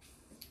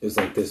 is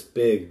like this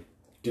big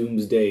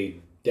doomsday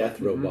death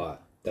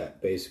robot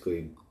that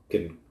basically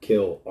can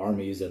kill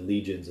armies and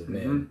legions of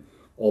men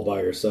all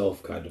by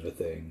herself, kind of a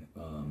thing.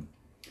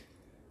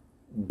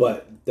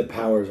 But the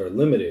powers are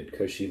limited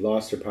because she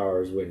lost her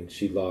powers when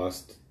she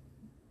lost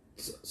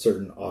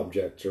certain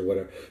objects or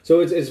whatever. So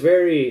it's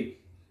very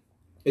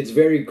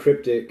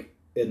cryptic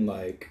in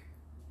like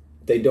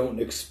they don't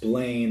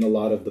explain a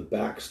lot of the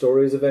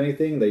backstories of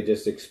anything. They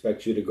just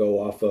expect you to go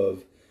off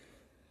of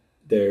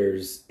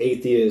there's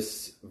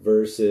atheists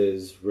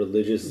versus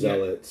religious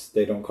zealots.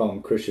 They don't call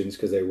them Christians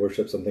because they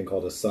worship something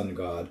called a sun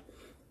god.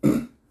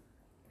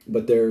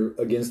 But they're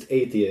against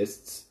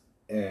atheists,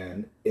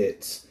 and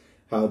it's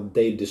how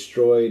they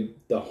destroyed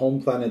the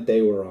home planet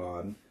they were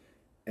on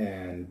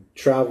and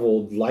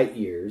traveled light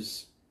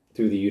years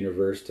through the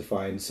universe to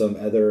find some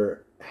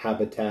other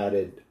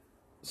habitated,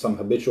 some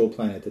habitual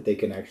planet that they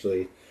can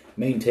actually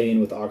maintain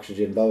with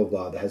oxygen, blah, blah,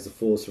 blah, that has a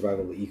full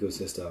survivable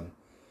ecosystem.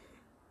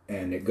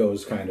 And it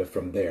goes kind of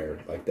from there,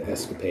 like the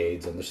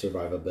escapades and the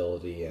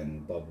survivability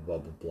and blah, blah, blah,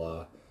 blah,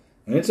 blah.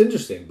 And it's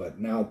interesting, but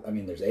now, I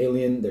mean, there's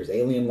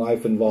alien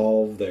life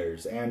involved,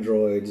 there's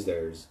androids,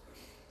 there's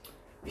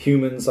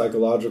human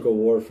psychological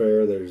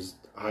warfare, there's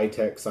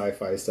high-tech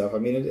sci-fi stuff. I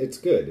mean, it's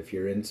good if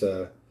you're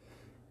into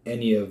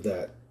any of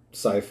that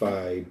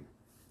sci-fi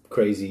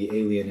crazy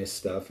alienist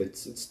stuff.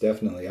 It's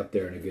definitely up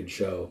there and a good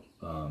show.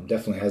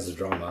 Definitely has the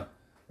drama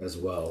as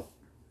well.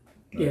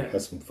 Yeah, it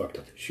has some fucked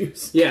up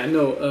issues. Yeah,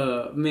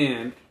 no,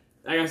 man.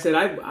 Like I said,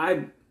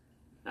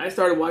 I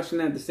started watching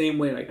that the same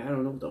way. Like, I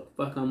don't know what the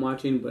fuck I'm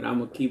watching, but I'm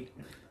gonna keep.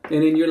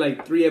 And then you're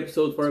like 4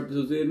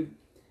 episodes in.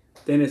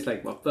 Then it's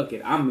like, well, fuck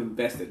it, I'm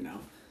invested now.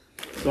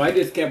 So I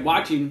just kept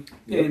watching,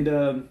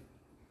 and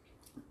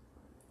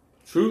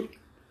truth,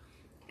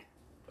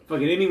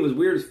 fucking ending was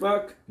weird as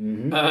fuck.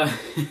 Mm-hmm.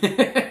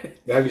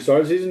 Have you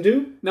started season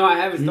 2? No, I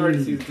haven't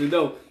started season 2.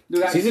 No,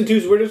 dude, season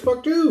 2's weird as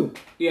fuck too.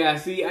 Yeah,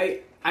 see,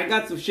 I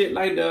got some shit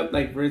lined up,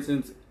 like for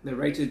instance, the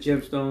Righteous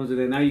Gemstones, and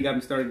then now you got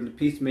me started in the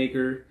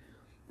Peacemaker.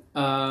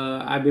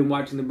 I've been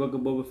watching the Book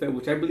of Boba Fett,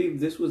 which I believe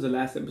this was the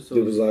last episode.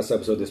 It was the last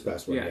episode, this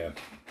past one, yeah.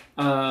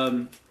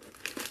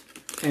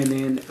 And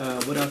then,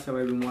 what else have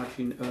I been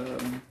watching?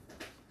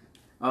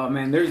 Oh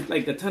man, there's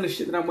like a ton of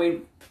shit that I'm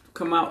waiting to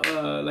come out.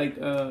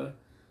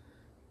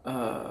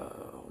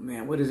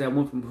 Man, what is that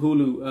one from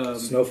Hulu?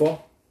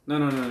 Snowfall?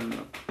 No.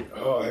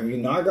 Oh, have you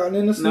not gotten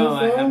into Snowfall?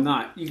 No, I have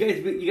not. You guys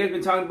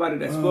been talking about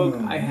it. I spoke.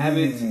 I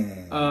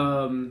haven't.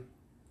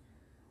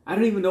 I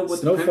don't even know what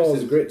Snowfall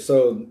is great.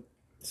 So,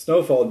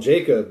 Snowfall,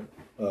 Jacob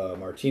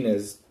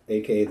Martinez,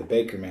 aka the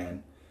Baker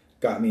Man,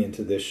 got me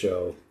into this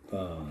show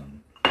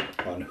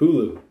on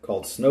Hulu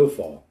called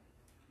Snowfall,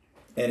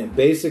 and it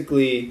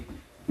basically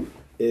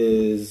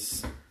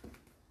is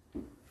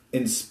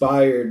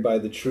inspired by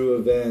the true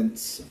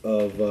events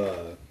of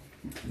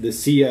the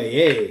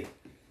CIA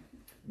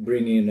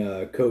bringing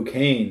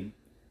cocaine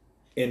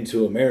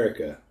into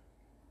America,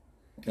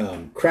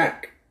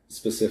 crack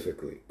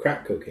specifically,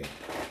 crack cocaine.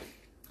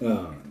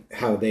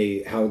 How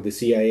the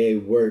CIA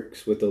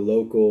works with the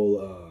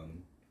local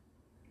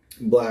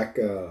black.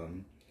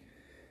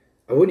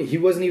 He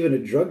wasn't even a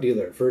drug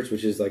dealer at first,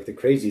 which is like the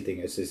crazy thing.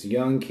 It's this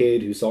young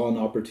kid who saw an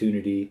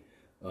opportunity,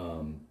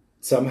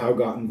 somehow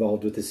got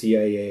involved with the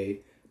CIA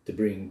to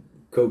bring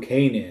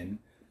cocaine in,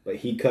 but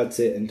he cuts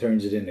it and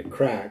turns it into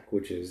crack,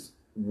 which is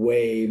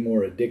way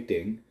more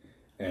addicting,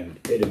 and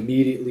it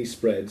immediately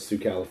spreads through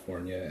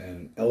California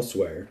and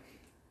elsewhere.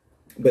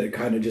 But it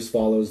kind of just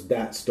follows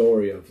that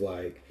story of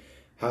like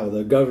how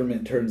the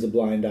government turns a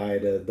blind eye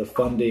to the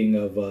funding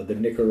of the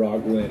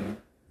Nicaraguan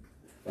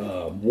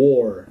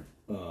war,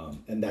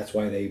 and that's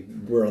why they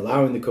were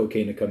allowing the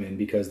cocaine to come in,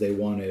 because they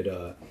wanted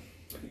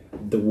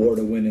the war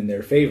to win in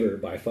their favor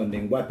by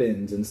funding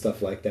weapons and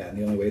stuff like that. And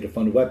the only way to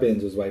fund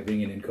weapons was by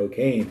bringing in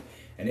cocaine.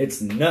 And it's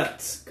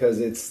nuts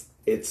because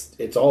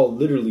it's all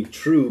literally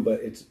true, but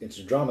it's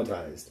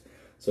dramatized.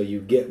 So you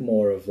get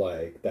more of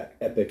like that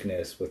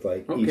epicness with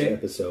like each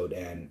episode,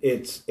 and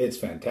it's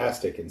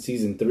fantastic. And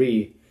season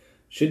 3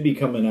 should be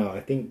coming out, I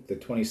think the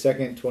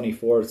 22nd,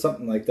 24th,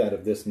 something like that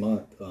of this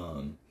month.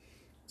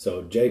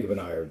 So Jacob and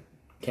I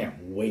can't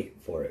wait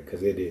for it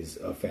because it is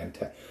a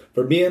fantastic,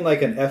 for being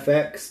like an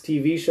FX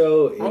TV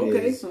show.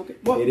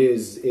 Well, it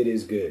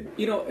is good.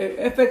 You know,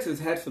 FX has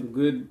had some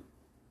good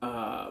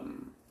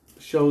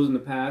shows in the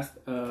past.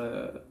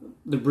 The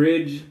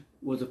Bridge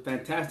was a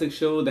fantastic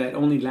show that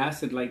only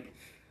lasted like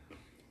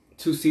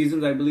 2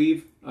 seasons, I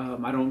believe.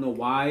 I don't know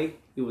why.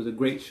 It was a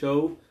great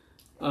show.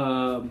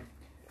 What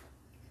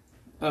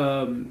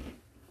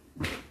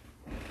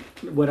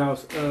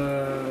else?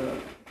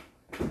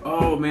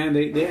 Oh man,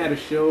 they had a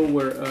show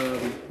where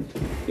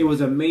it was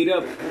a made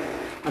up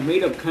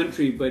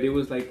country, but it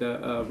was like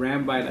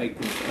ran by like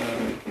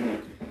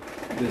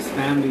this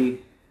family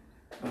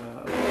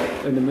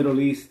in the Middle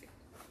East.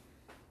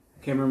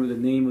 I can't remember the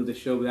name of the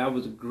show, but that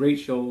was a great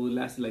show. It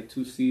lasted like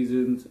 2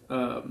 seasons.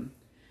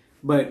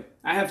 But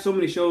I have so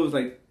many shows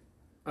like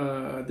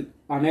on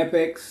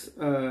Epix,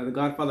 The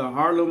Godfather of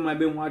Harlem. I've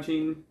been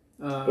watching.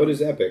 What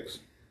is Epix?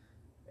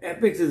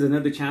 Epix is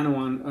another channel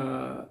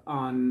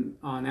on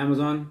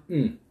Amazon.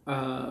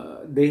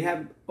 They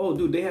have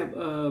they have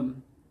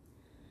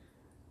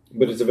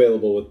but it's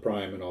available with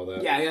Prime and all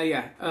that.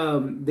 Yeah.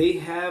 They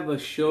have a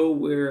show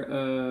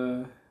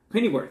where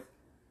Pennyworth.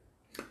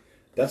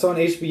 That's on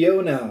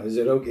HBO now. Is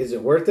it okay? Is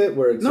it worth it?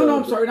 Where it's no,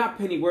 I'm sorry, not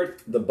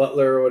Pennyworth. The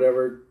Butler or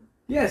whatever.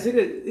 Yes, it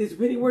is. It's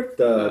Pennyworth.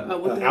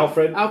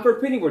 Alfred.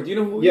 Alfred Pennyworth. You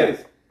know who he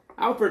is?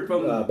 Alfred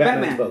from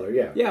Batman's Butler.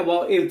 Yeah. Yeah.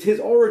 Well, it's his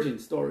origin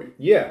story.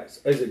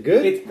 Yes. Is it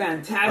good? It's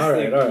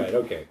fantastic. All right.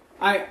 Okay.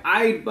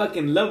 I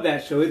fucking love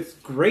that show. It's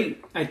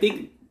great. I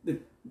think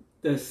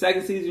the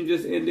second season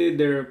just ended.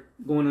 They're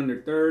going on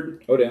their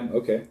third. Oh damn.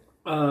 Okay.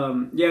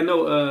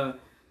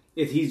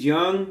 If he's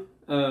young,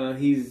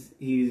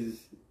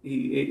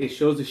 it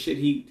shows the shit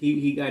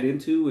he got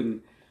into,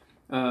 and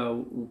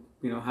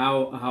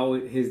how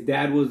his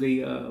dad was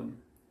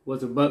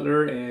was a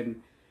butler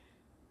and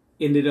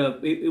ended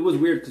up. It was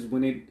weird because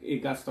when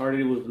it got started,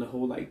 it was when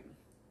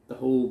the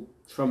whole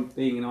Trump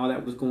thing and all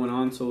that was going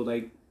on. So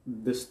like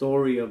the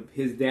story of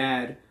his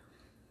dad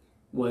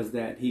was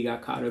that he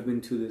got caught up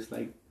into this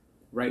like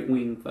right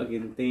wing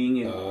fucking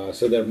thing, and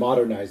so they're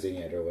modernizing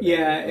it or whatever.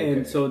 Yeah,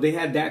 and so they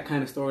had that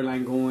kind of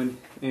storyline going,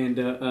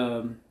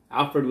 and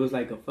Alfred was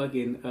like a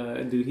fucking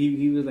dude.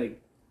 He was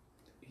like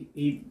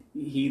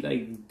he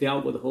like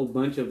dealt with a whole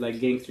bunch of like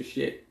gangster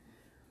shit.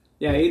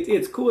 Yeah,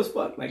 it's cool as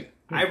fuck. Like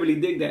I really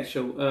dig that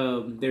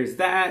show. There's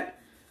that.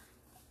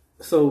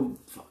 So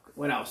fuck.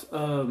 What else?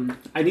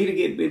 I need to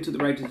get into the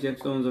Righteous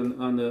Gemstones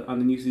on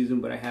the new season,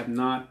 but I have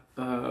not.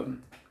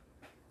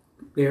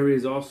 There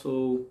is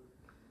also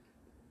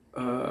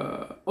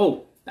The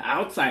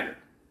Outsider.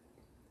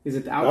 Is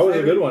it The Outsider? That was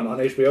a good one on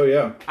HBO,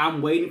 yeah.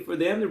 I'm waiting for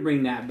them to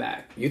bring that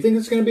back. You think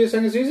it's going to be a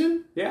second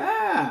season?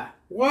 Yeah.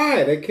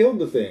 Why? They killed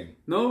the thing.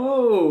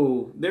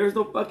 No, there's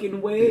no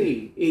fucking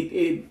way.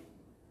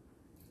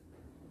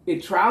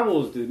 It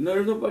travels, dude. No,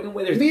 there's no fucking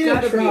way. There's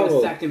gotta be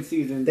a second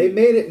season. Dude. They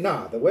made it,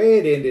 the way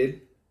it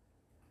ended,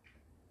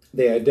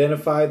 they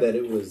identified that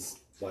it was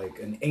like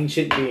an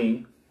ancient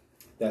being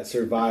that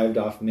survived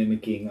off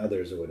mimicking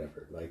others or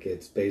whatever. Like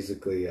it's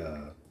basically,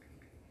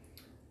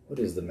 what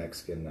is the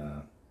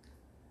Mexican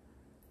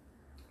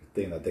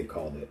thing that they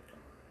called it?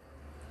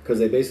 Because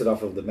they base it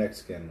off of the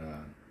Mexican,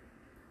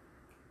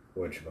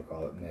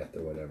 myth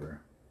or whatever.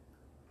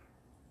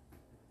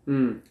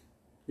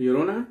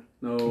 Llorona?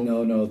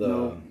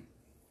 No,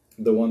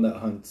 the one that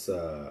hunts,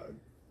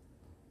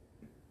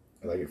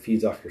 like it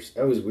feeds off your.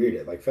 That was weird.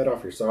 It like fed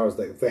off your sorrows.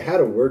 Like they had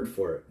a word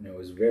for it, and it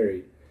was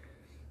very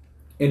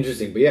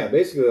interesting. But yeah,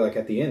 basically, like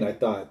at the end, I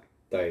thought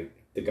like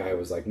the guy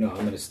was like, "No, I'm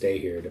going to stay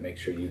here to make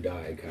sure you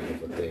die," kind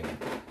of a thing.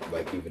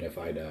 Like even if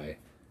I die.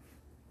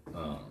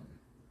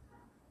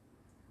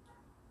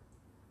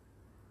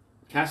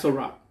 Castle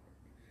Rock.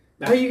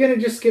 How are you gonna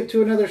just skip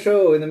to another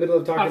show in the middle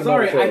of talking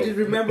about a show? I just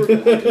remembered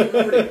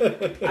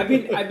it.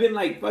 I've been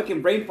like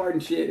fucking brain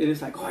farting shit, and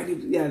it's like,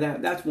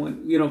 that's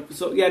one,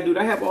 So yeah, dude,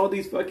 I have all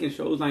these fucking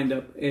shows lined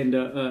up, and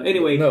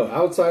anyway. No,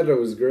 Outsider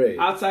was great.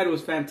 Outsider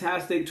was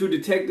fantastic. True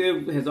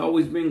Detective has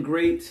always been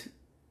great.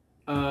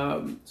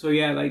 So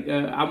yeah, like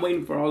I'm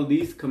waiting for all of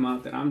these to come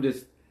out. That I'm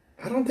just.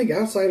 I don't think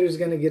Outsider is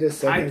gonna get a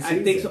second season.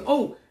 I think so.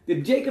 Oh,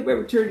 did Jacob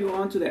ever turn you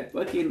on to that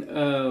fucking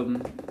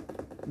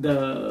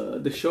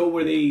the show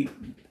where they?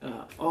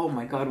 Oh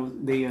my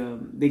God!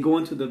 They go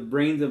into the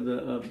brains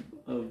of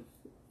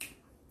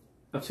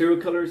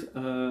serial killers.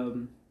 Why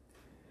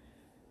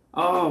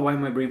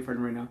am I brain farting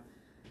right now?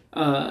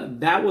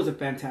 That was a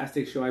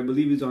fantastic show. I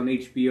believe it's on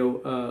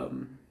HBO.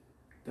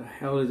 The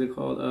hell is it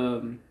called?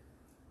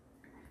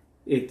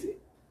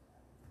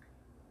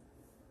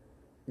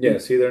 Yeah.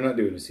 See, they're not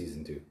doing a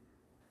season 2.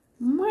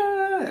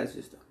 That's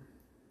just dumb.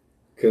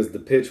 Because the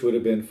pitch would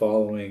have been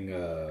following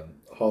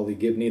Holly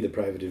Gibney, the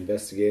private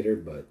investigator,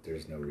 but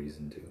there's no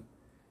reason to.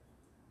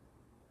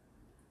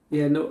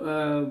 Yeah,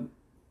 no,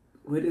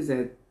 what is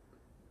that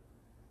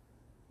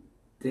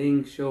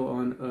dang show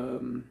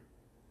on,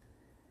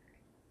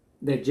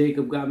 that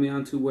Jacob got me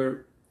onto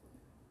where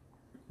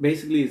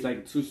basically it's like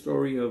a true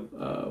story of,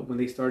 when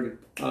they started,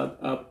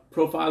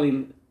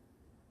 profiling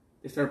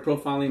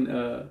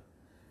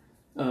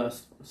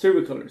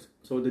serial killers.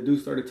 So the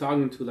dude started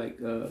talking to like,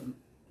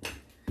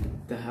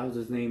 the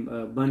house's name,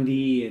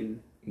 Bundy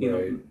and, you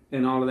know,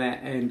 and all of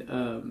that.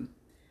 And,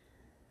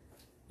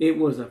 it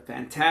was a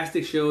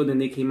fantastic show. Then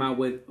they came out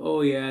with,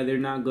 they're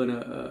not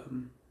gonna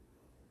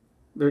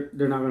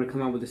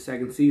come out with the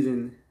second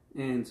season,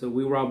 and so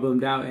we were all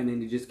bummed out. And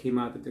then it just came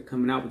out that they're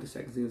coming out with the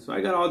second season. So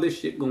I got all this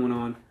shit going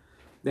on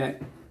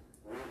that,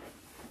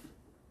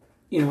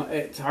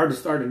 it's hard to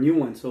start a new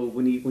one. So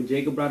when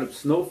Jacob brought up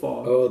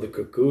Snowfall, the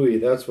Kukui,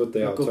 that's what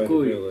the Outsider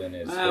villain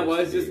is.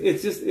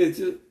 It's just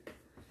the.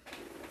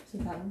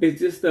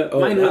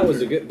 That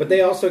was a good. But they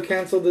also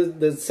canceled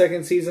the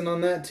second season on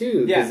that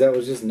too, because that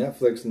was just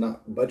Netflix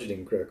not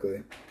budgeting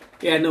correctly.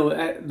 Yeah, no,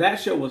 that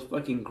show was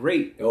fucking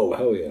great. Oh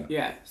hell yeah!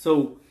 Yeah,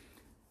 so,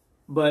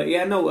 but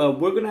yeah, no,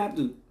 we're gonna have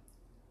to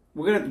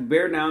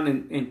bear down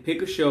and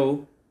pick a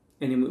show,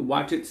 and then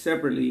watch it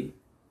separately,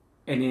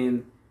 and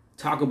then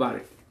talk about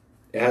it.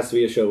 It has to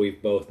be a show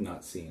we've both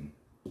not seen.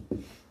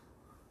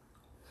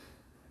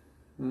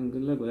 Good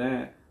luck with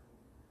that,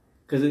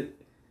 because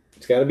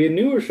it's got to be a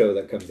newer show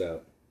that comes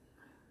out.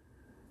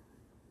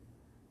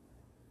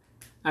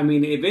 I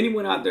mean, if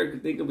anyone out there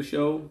could think of a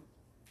show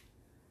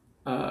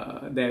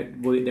that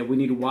we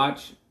need to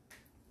watch,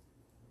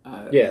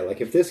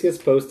 like if this gets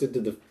posted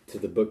to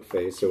the book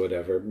face or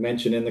whatever,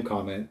 mention in the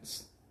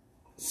comments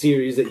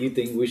series that you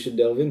think we should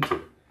delve into.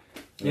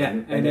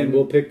 And then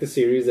we'll pick the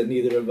series that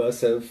neither of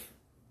us have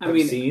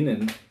seen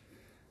and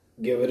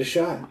give it a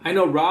shot. I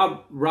know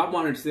Rob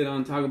wanted to sit on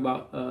and talk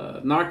about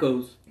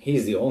Narcos.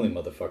 He's the only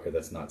motherfucker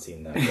that's not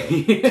seen that.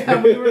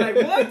 Yeah, we were like,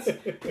 what?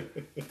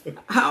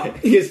 How?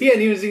 Because he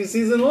hadn't even seen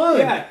season 1.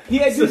 Yeah, he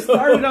had just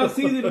started on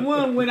season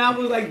 1 when I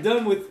was like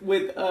done with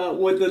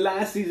the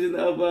last season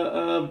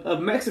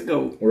of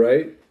Mexico.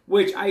 Right.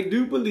 Which I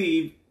do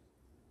believe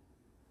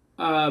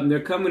They're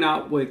coming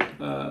out with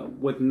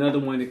another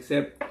one,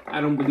 except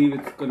I don't believe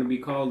it's going to be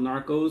called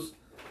Narcos,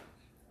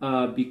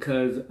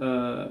 because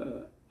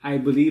I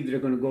believe they're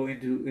going to go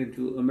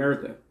into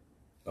America,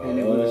 and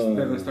they're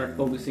going to start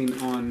focusing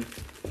on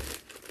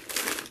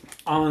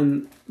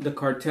the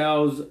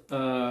cartels,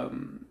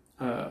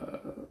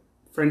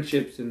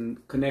 friendships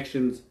and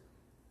connections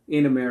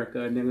in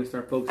America, and they're going to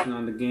start focusing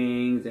on the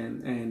gangs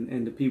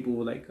and the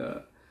people like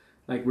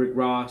Rick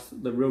Ross,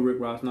 the real Rick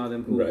Ross, not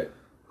them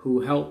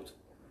who helped.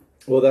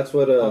 Well, that's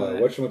what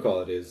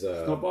whatchamacallit is.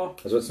 Snowfall?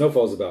 That's what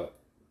Snowfall's about.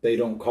 They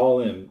don't call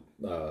him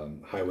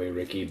Highway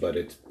Ricky, but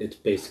it's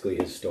basically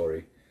his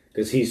story.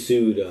 Because he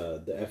sued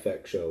the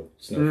FX show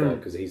Snowfall,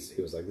 because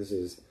he was like, this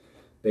is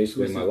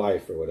basically my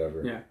life or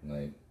whatever. Yeah.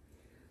 Like,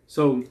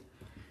 so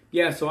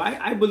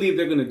I believe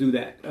they're going to do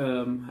that.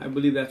 I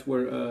believe that's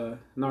where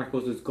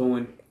Narcos is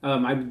going.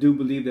 I do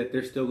believe that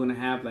they're still going to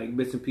have like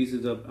bits and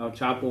pieces of El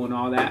Chapo and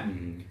all that.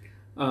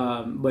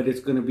 Mm-hmm. But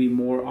it's going to be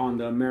more on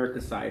the America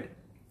side.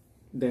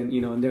 Then,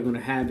 and they're going to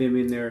have him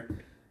in there,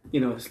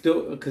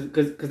 still,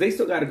 because they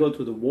still got to go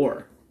through the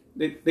war.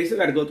 They still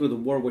got to go through the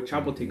war where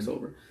Chapo takes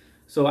over.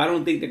 So I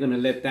don't think they're going to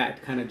let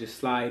that kind of just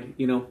slide,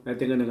 that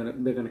they're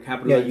going to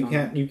capitalize.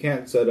 Yeah, you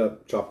can't set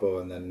up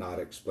Chapo and then not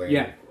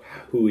explain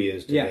who he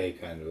is today,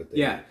 kind of a thing.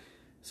 Yeah.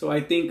 So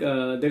I think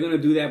they're going to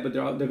do that, but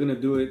they're going to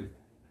do it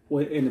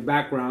in the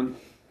background,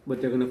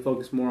 but they're going to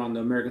focus more on the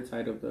American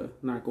side of the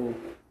narco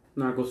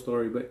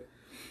story. But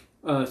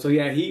so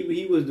yeah,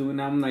 he was doing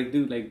that. I'm like,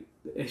 dude, like,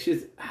 it's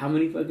just how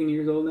many fucking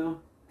years old now?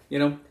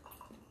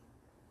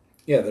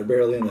 Yeah, they're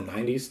barely in the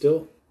 90s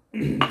still.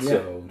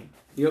 So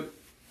yep.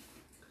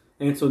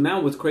 And so now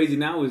what's crazy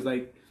now is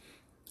like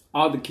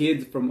all the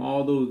kids from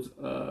all those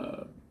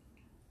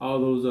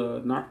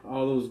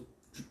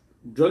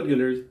drug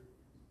dealers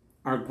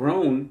are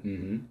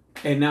grown,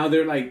 and now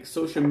they're like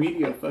social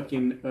media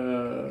fucking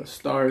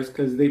stars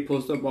because they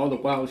post up all the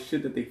wild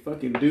shit that they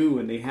fucking do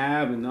and they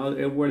have, and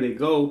everywhere they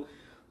go,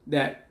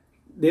 that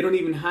they don't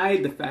even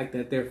hide the fact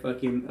that they're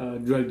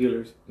fucking drug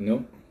dealers.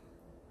 Nope.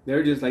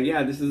 They're just like,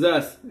 yeah, this is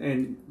us,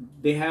 and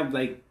they have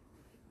like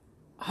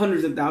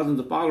hundreds of thousands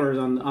of followers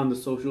on the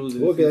socials.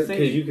 Well, because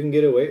you can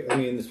get away. I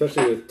mean,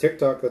 especially with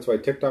TikTok. That's why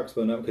TikTok's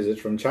blown up, because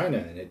it's from China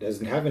and it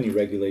doesn't have any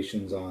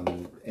regulations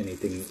on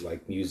anything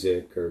like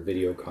music or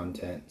video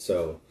content.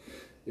 So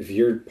if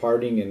you're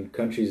partying in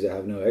countries that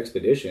have no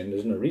expedition,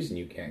 there's no reason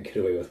you can't get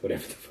away with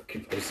whatever the fuck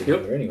you're posting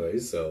there,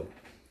 anyways. So,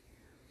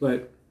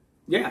 but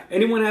yeah,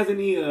 anyone has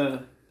any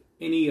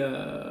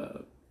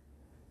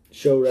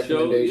show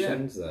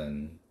recommendations?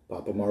 Then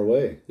pop them our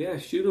way. Yeah,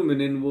 shoot them, and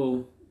then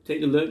we'll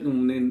take a look,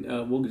 and then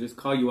we'll just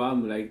call you out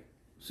and be like,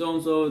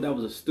 so-and-so, that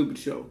was a stupid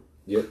show.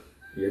 Yep.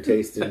 Your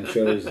taste in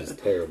shows is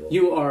terrible.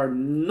 You are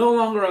no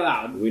longer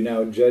allowed. We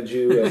now judge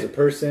you as a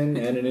person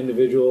and an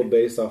individual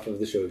based off of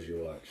the shows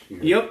you watch.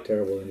 You're a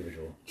terrible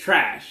individual.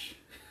 Trash.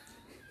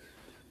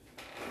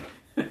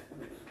 On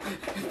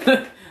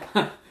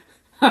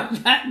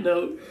that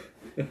note...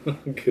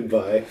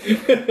 Goodbye.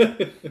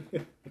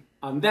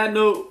 On that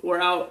note,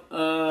 we're out.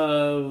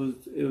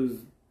 It was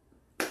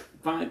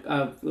fine.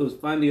 It was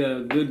finally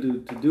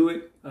good to do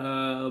it.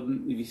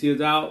 If you see us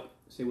out,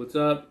 say what's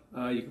up.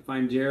 You can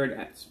find Jared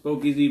at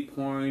Spokeasy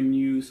pouring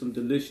you some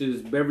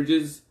delicious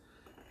beverages.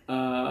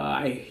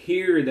 I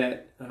hear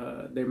that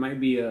there might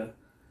be a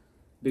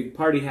big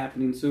party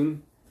happening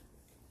soon.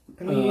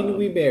 I mean,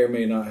 we may or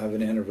may not have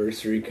an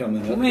anniversary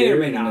coming up. May or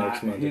may not.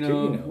 Next month or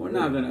two. We're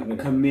not gonna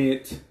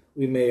commit.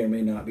 We may or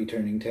may not be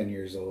turning 10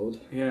 years old.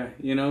 Yeah,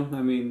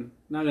 I mean,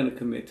 not gonna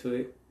commit to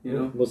it.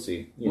 We'll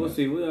see. We'll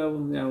see.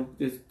 We'll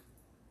just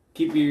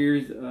keep your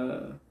ears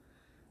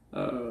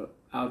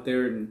out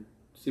there and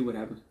see what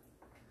happens.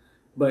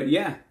 But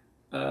yeah,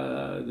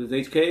 this is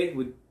HK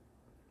with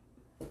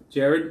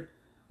Jared.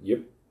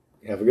 Yep.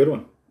 Have a good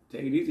one.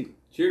 Take it easy.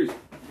 Cheers.